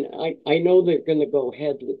 I mean, I know they're going to go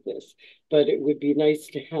ahead with this, but it would be nice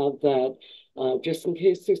to have that just in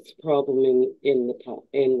case there's a problem in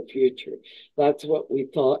the future. That's what we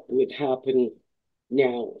thought would happen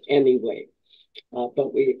now anyway.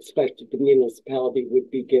 But we expected the municipality would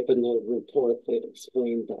be given a report that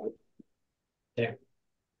explained that.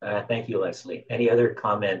 Yeah. Thank you, Leslie. Any other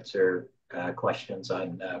comments or questions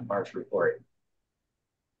on Mark's report?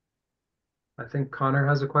 I think Connor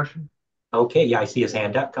has a question. Okay, yeah, I see his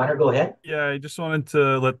hand up. Connor, go ahead. Yeah, I just wanted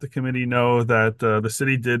to let the committee know that the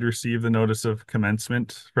city did receive the notice of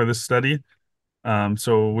commencement for this study.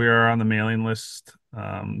 So we are on the mailing list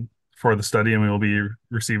for the study, and we will be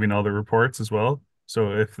receiving all the reports as well.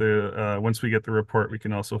 So if once we get the report, we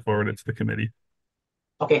can also forward it to the committee.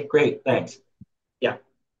 Okay, great, thanks. Yeah.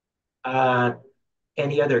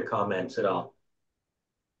 Any other comments at all?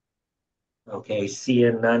 Okay,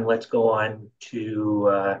 seeing none, let's go on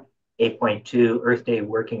to 8.2 Earth Day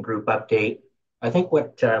Working Group update. I think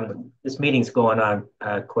what this meeting's going on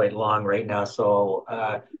quite long right now, so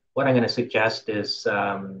what I'm going to suggest is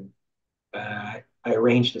I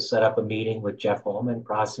arranged to set up a meeting with Jeff Holman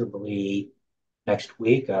possibly next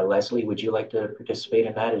week. Leslie, would you like to participate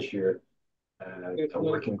in that as your a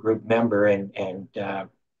working group member? And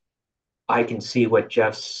I can see what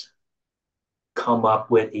Jeff's come up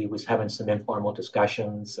with. He was having some informal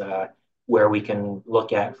discussions where we can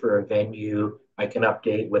look at for a venue. I can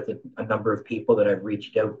update with a number of people that I've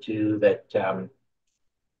reached out to that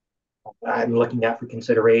I'm looking at for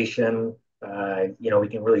consideration. We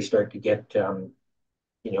can really start to get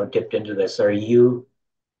dipped into this. Are you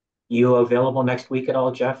available next week at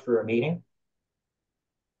all, Jeff, for a meeting?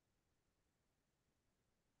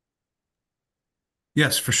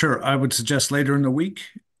 Yes, for sure. I would suggest later in the week.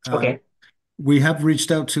 Okay. We have reached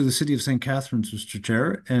out to the city of St. Catharines, Mr.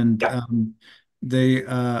 Chair, and Yeah. They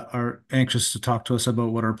are anxious to talk to us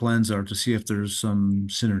about what our plans are to see if there's some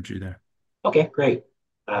synergy there. Okay, great.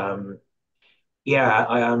 Yeah,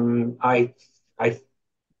 I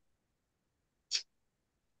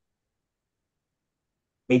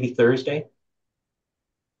maybe Thursday.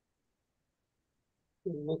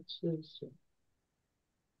 What's this?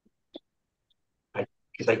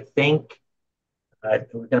 Because I think we're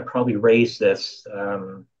going to probably raise this.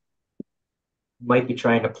 Might be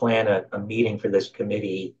trying to plan a meeting for this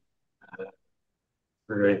committee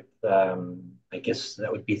for, I guess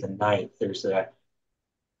that would be the 9th. There's a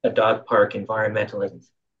dog park environmental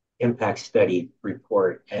impact study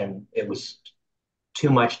report, and it was too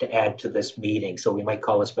much to add to this meeting, so we might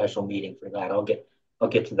call a special meeting for that. I'll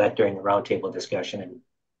get to that during the roundtable discussion.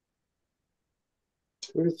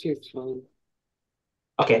 Thursday's fine.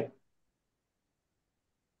 Okay. Do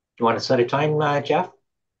you want to set a time, Jeff?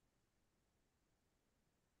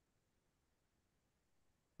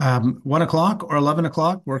 1 o'clock or 11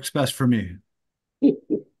 o'clock works best for me.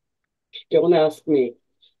 Don't ask me.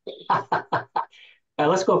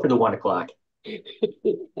 Let's go for the 1 o'clock.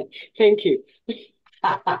 Thank you.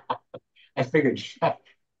 I figured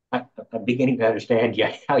I'm beginning to understand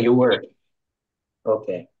how you work.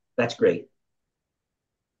 Okay, that's great.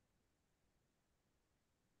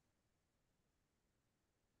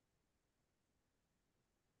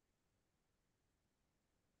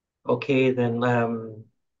 Okay, then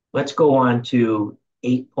let's go on to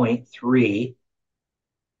 8.3.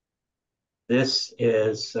 This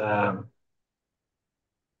is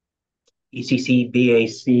ECC BAC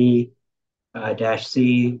C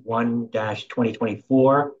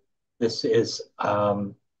 1-2024. This is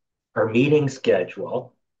our meeting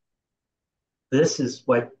schedule. This is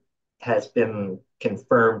what has been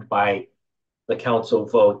confirmed by the council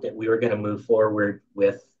vote that we were going to move forward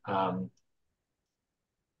with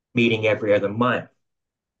meeting every other month.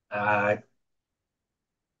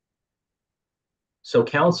 So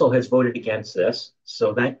council has voted against this,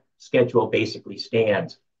 so that schedule basically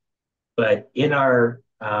stands. But in our,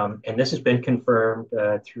 and this has been confirmed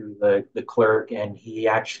through the clerk, and he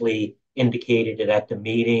actually indicated it at the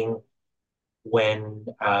meeting when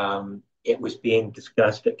it was being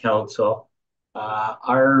discussed at council.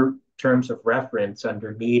 Our terms of reference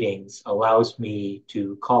under meetings allows me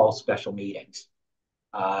to call special meetings.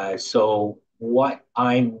 So what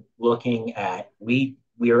I'm looking at, we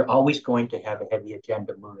are always going to have a heavy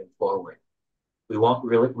agenda moving forward. We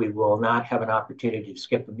will not have an opportunity to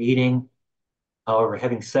skip a meeting. However,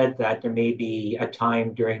 having said that, there may be a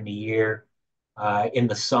time during the year, in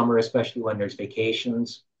the summer, especially when there's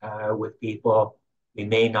vacations with people, we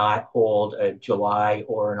may not hold a July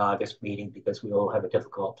or an August meeting because we will have a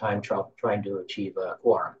difficult time trying to achieve a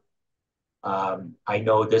quorum. I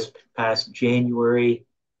know this past January,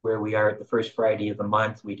 where we are at the first Friday of the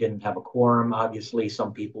month, we didn't have a quorum. Obviously,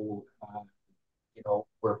 some people,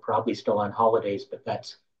 were probably still on holidays, but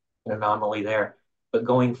that's an anomaly there. But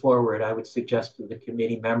going forward, I would suggest to the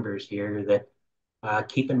committee members here that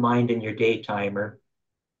keep in mind in your day timer,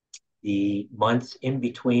 the months in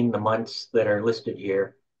between the months that are listed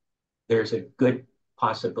here, there's a good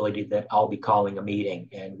possibility that I'll be calling a meeting,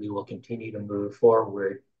 and we will continue to move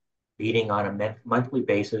forward meeting on a monthly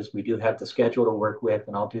basis. We do have the schedule to work with,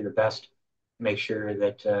 and I'll do the best to make sure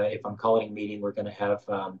that if I'm calling a meeting, we're going to have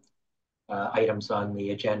items on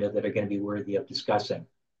the agenda that are going to be worthy of discussing.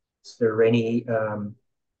 Is there any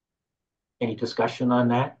discussion on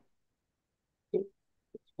that?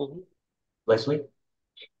 Leslie?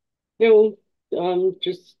 No,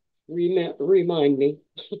 just remind me.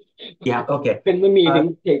 Yeah, okay. When the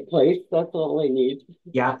meeting take place, that's all I need.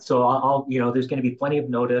 Yeah, so I'll there's going to be plenty of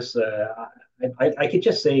notice. I could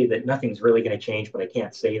just say that nothing's really going to change, but I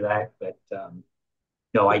can't say that. But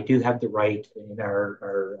no, I do have the right in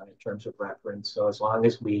our terms of reference. So as long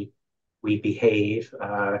as we behave,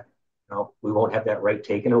 we won't have that right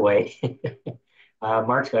taken away.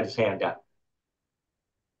 Mark's got his hand up.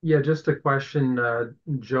 Yeah, just a question,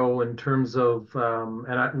 Joe, in terms of,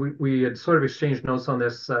 we had sort of exchanged notes on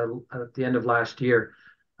this at the end of last year.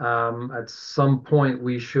 At some point,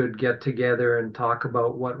 we should get together and talk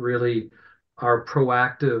about what really our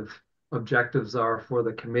proactive objectives are for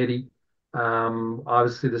the committee.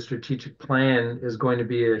 Obviously, the strategic plan is going to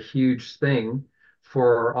be a huge thing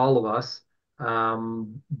for all of us,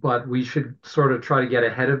 but we should sort of try to get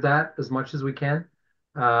ahead of that as much as we can,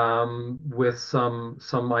 with some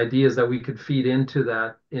ideas that we could feed into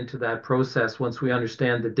that process once we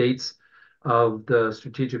understand the dates of the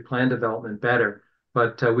strategic plan development better.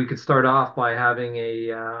 But we could start off by having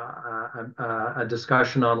a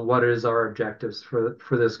discussion on what is our objectives for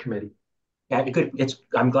this committee. Yeah,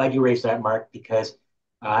 I'm glad you raised that, Mark, because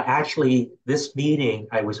actually this meeting,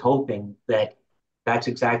 I was hoping that that's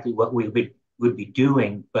exactly what we would be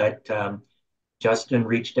doing, but Justin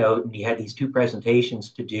reached out and he had these 2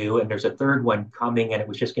 presentations to do, and there's a third one coming, and it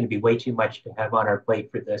was just going to be way too much to have on our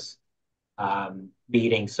plate for this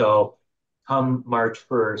meeting. So come March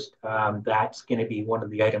 1st, that's going to be one of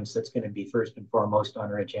the items that's going to be first and foremost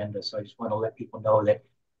on our agenda. So I just want to let people know that,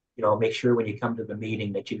 make sure when you come to the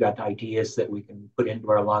meeting that you got ideas that we can put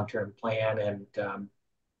into our long-term plan,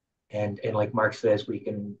 and like Mark says, we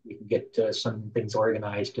can get some things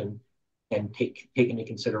organized and take into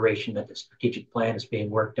consideration that the strategic plan is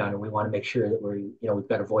being worked on, and we want to make sure that we've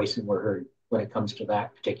got a voice and we're heard when it comes to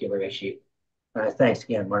that particular issue. Thanks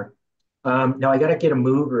again, Mark. Now I got to get a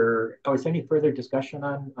mover. Is there any further discussion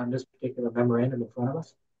on this particular memorandum in front of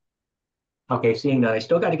us? Okay, seeing that, I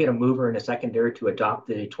still got to get a mover and a seconder to adopt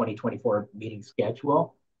the 2024 meeting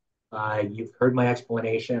schedule. You've heard my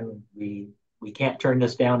explanation. We can't turn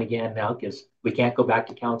this down again now because we can't go back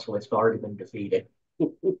to council. It's already been defeated.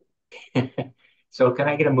 So can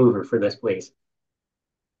I get a mover for this, please?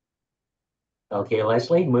 Okay,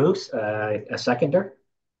 Leslie moves. A seconder?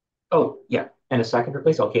 Oh, yeah, and a seconder,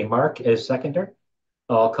 please. Okay, Mark is seconder.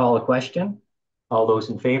 I'll call a question. All those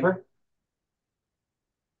in favor?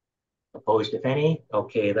 Opposed, if any?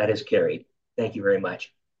 Okay, that is carried. Thank you very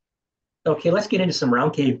much. Okay, let's get into some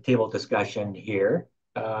roundtable discussion here.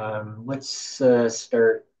 Let's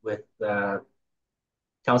start with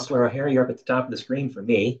Councillor O'Hara. You're up at the top of the screen for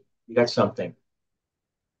me. You got something?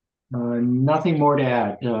 Nothing more to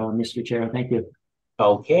add, Mr. Chair. Thank you.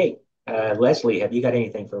 Okay. Leslie, have you got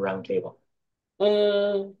anything for roundtable?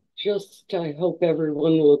 Just I hope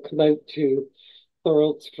everyone will come out to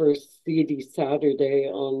Thorold's first CD Saturday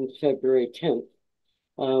on February 10th.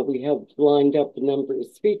 We have lined up a number of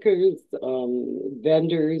speakers,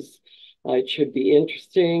 vendors. It should be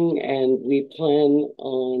interesting, and we plan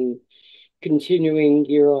on continuing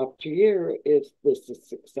year after year if this is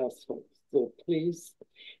successful. So please,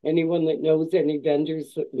 anyone that knows any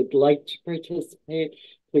vendors that would like to participate,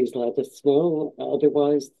 please let us know.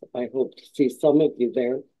 Otherwise, I hope to see some of you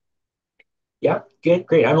there. Yeah, good,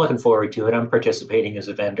 great. I'm looking forward to it. I'm participating as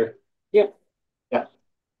a vendor. Yeah.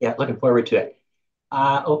 Yeah, looking forward to it.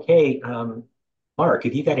 Okay, Mark,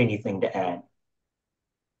 have you got anything to add?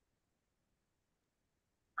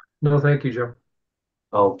 No, thank you, Joe.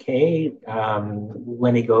 Okay,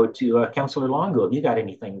 let me go to Councillor Longo. Have you got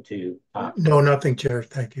anything to talk? No, nothing, Chair.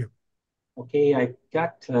 Thank you. Okay, I've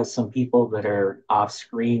got some people that are off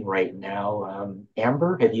screen right now.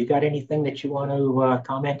 Amber, have you got anything that you want to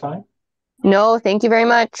comment on? No, thank you very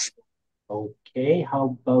much. Okay,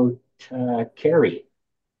 how about Carrie?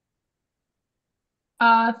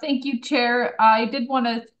 Thank you, Chair. I did want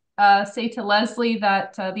to say to Leslie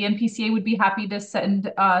that the NPCA would be happy to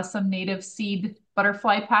send some native seed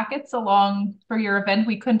butterfly packets along for your event.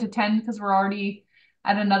 We couldn't attend because we're already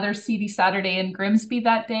at another Seedy Saturday in Grimsby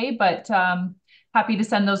that day, but happy to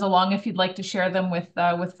send those along if you'd like to share them with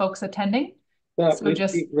folks attending. That would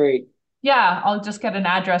be great. Yeah, I'll just get an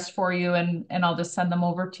address for you and I'll just send them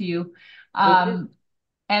over to you. Okay.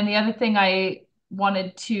 And the other thing I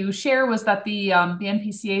wanted to share was that the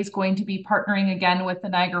NPCA is going to be partnering again with the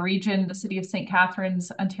Niagara region, the City of St.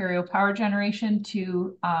 Catharines, Ontario Power Generation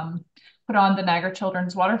to put on the Niagara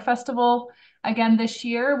Children's Water Festival again this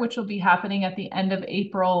year, which will be happening at the end of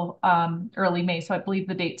April, early May. So I believe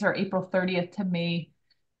the dates are April 30th to May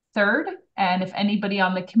 3rd. And if anybody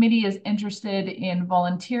on the committee is interested in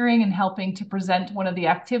volunteering and helping to present one of the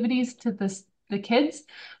activities to the kids,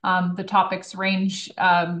 the topics range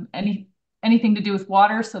anything to do with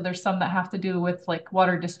water. So there's some that have to do with like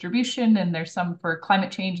water distribution, and there's some for climate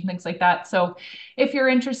change and things like that. So if you're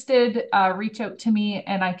interested, reach out to me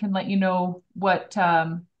and I can let you know what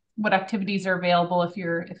activities are available if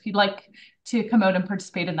you'd like to come out and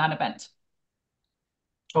participate in that event.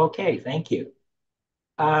 Okay, thank you.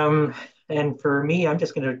 And for me, I'm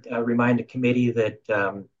just going to remind the committee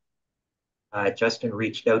that Justin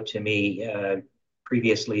reached out to me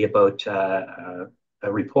previously about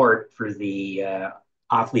a report for the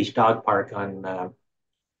off-leash dog park on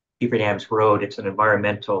Beaver Dams Road. It's an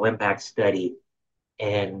environmental impact study.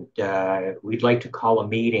 And we'd like to call a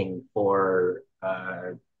meeting for,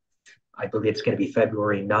 I believe it's going to be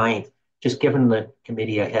February 9th, just giving the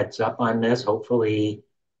committee a heads up on this. Hopefully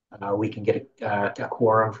we can get a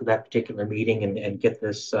quorum for that particular meeting and get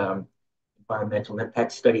this environmental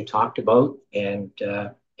impact study talked about and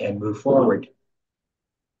move forward.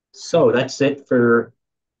 So that's it for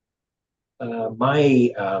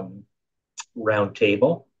my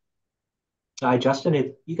roundtable. Justin,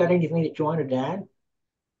 have you got anything that you wanted to add?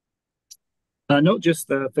 No, just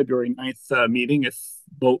the February 9th meeting, if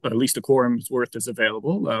at least a quorum's worth is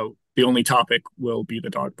available. The only topic will be the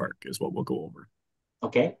dog park is what we'll go over.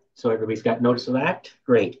 Okay, so everybody's got notice of that.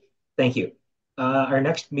 Great, thank you. Our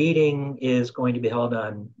next meeting is going to be held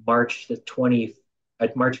on March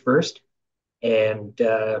 1st. And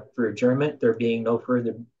for adjournment, there being no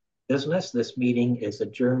further business, this meeting is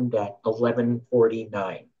adjourned at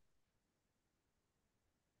 11:49.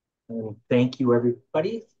 And thank you,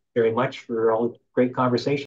 everybody, very much for all the great conversation.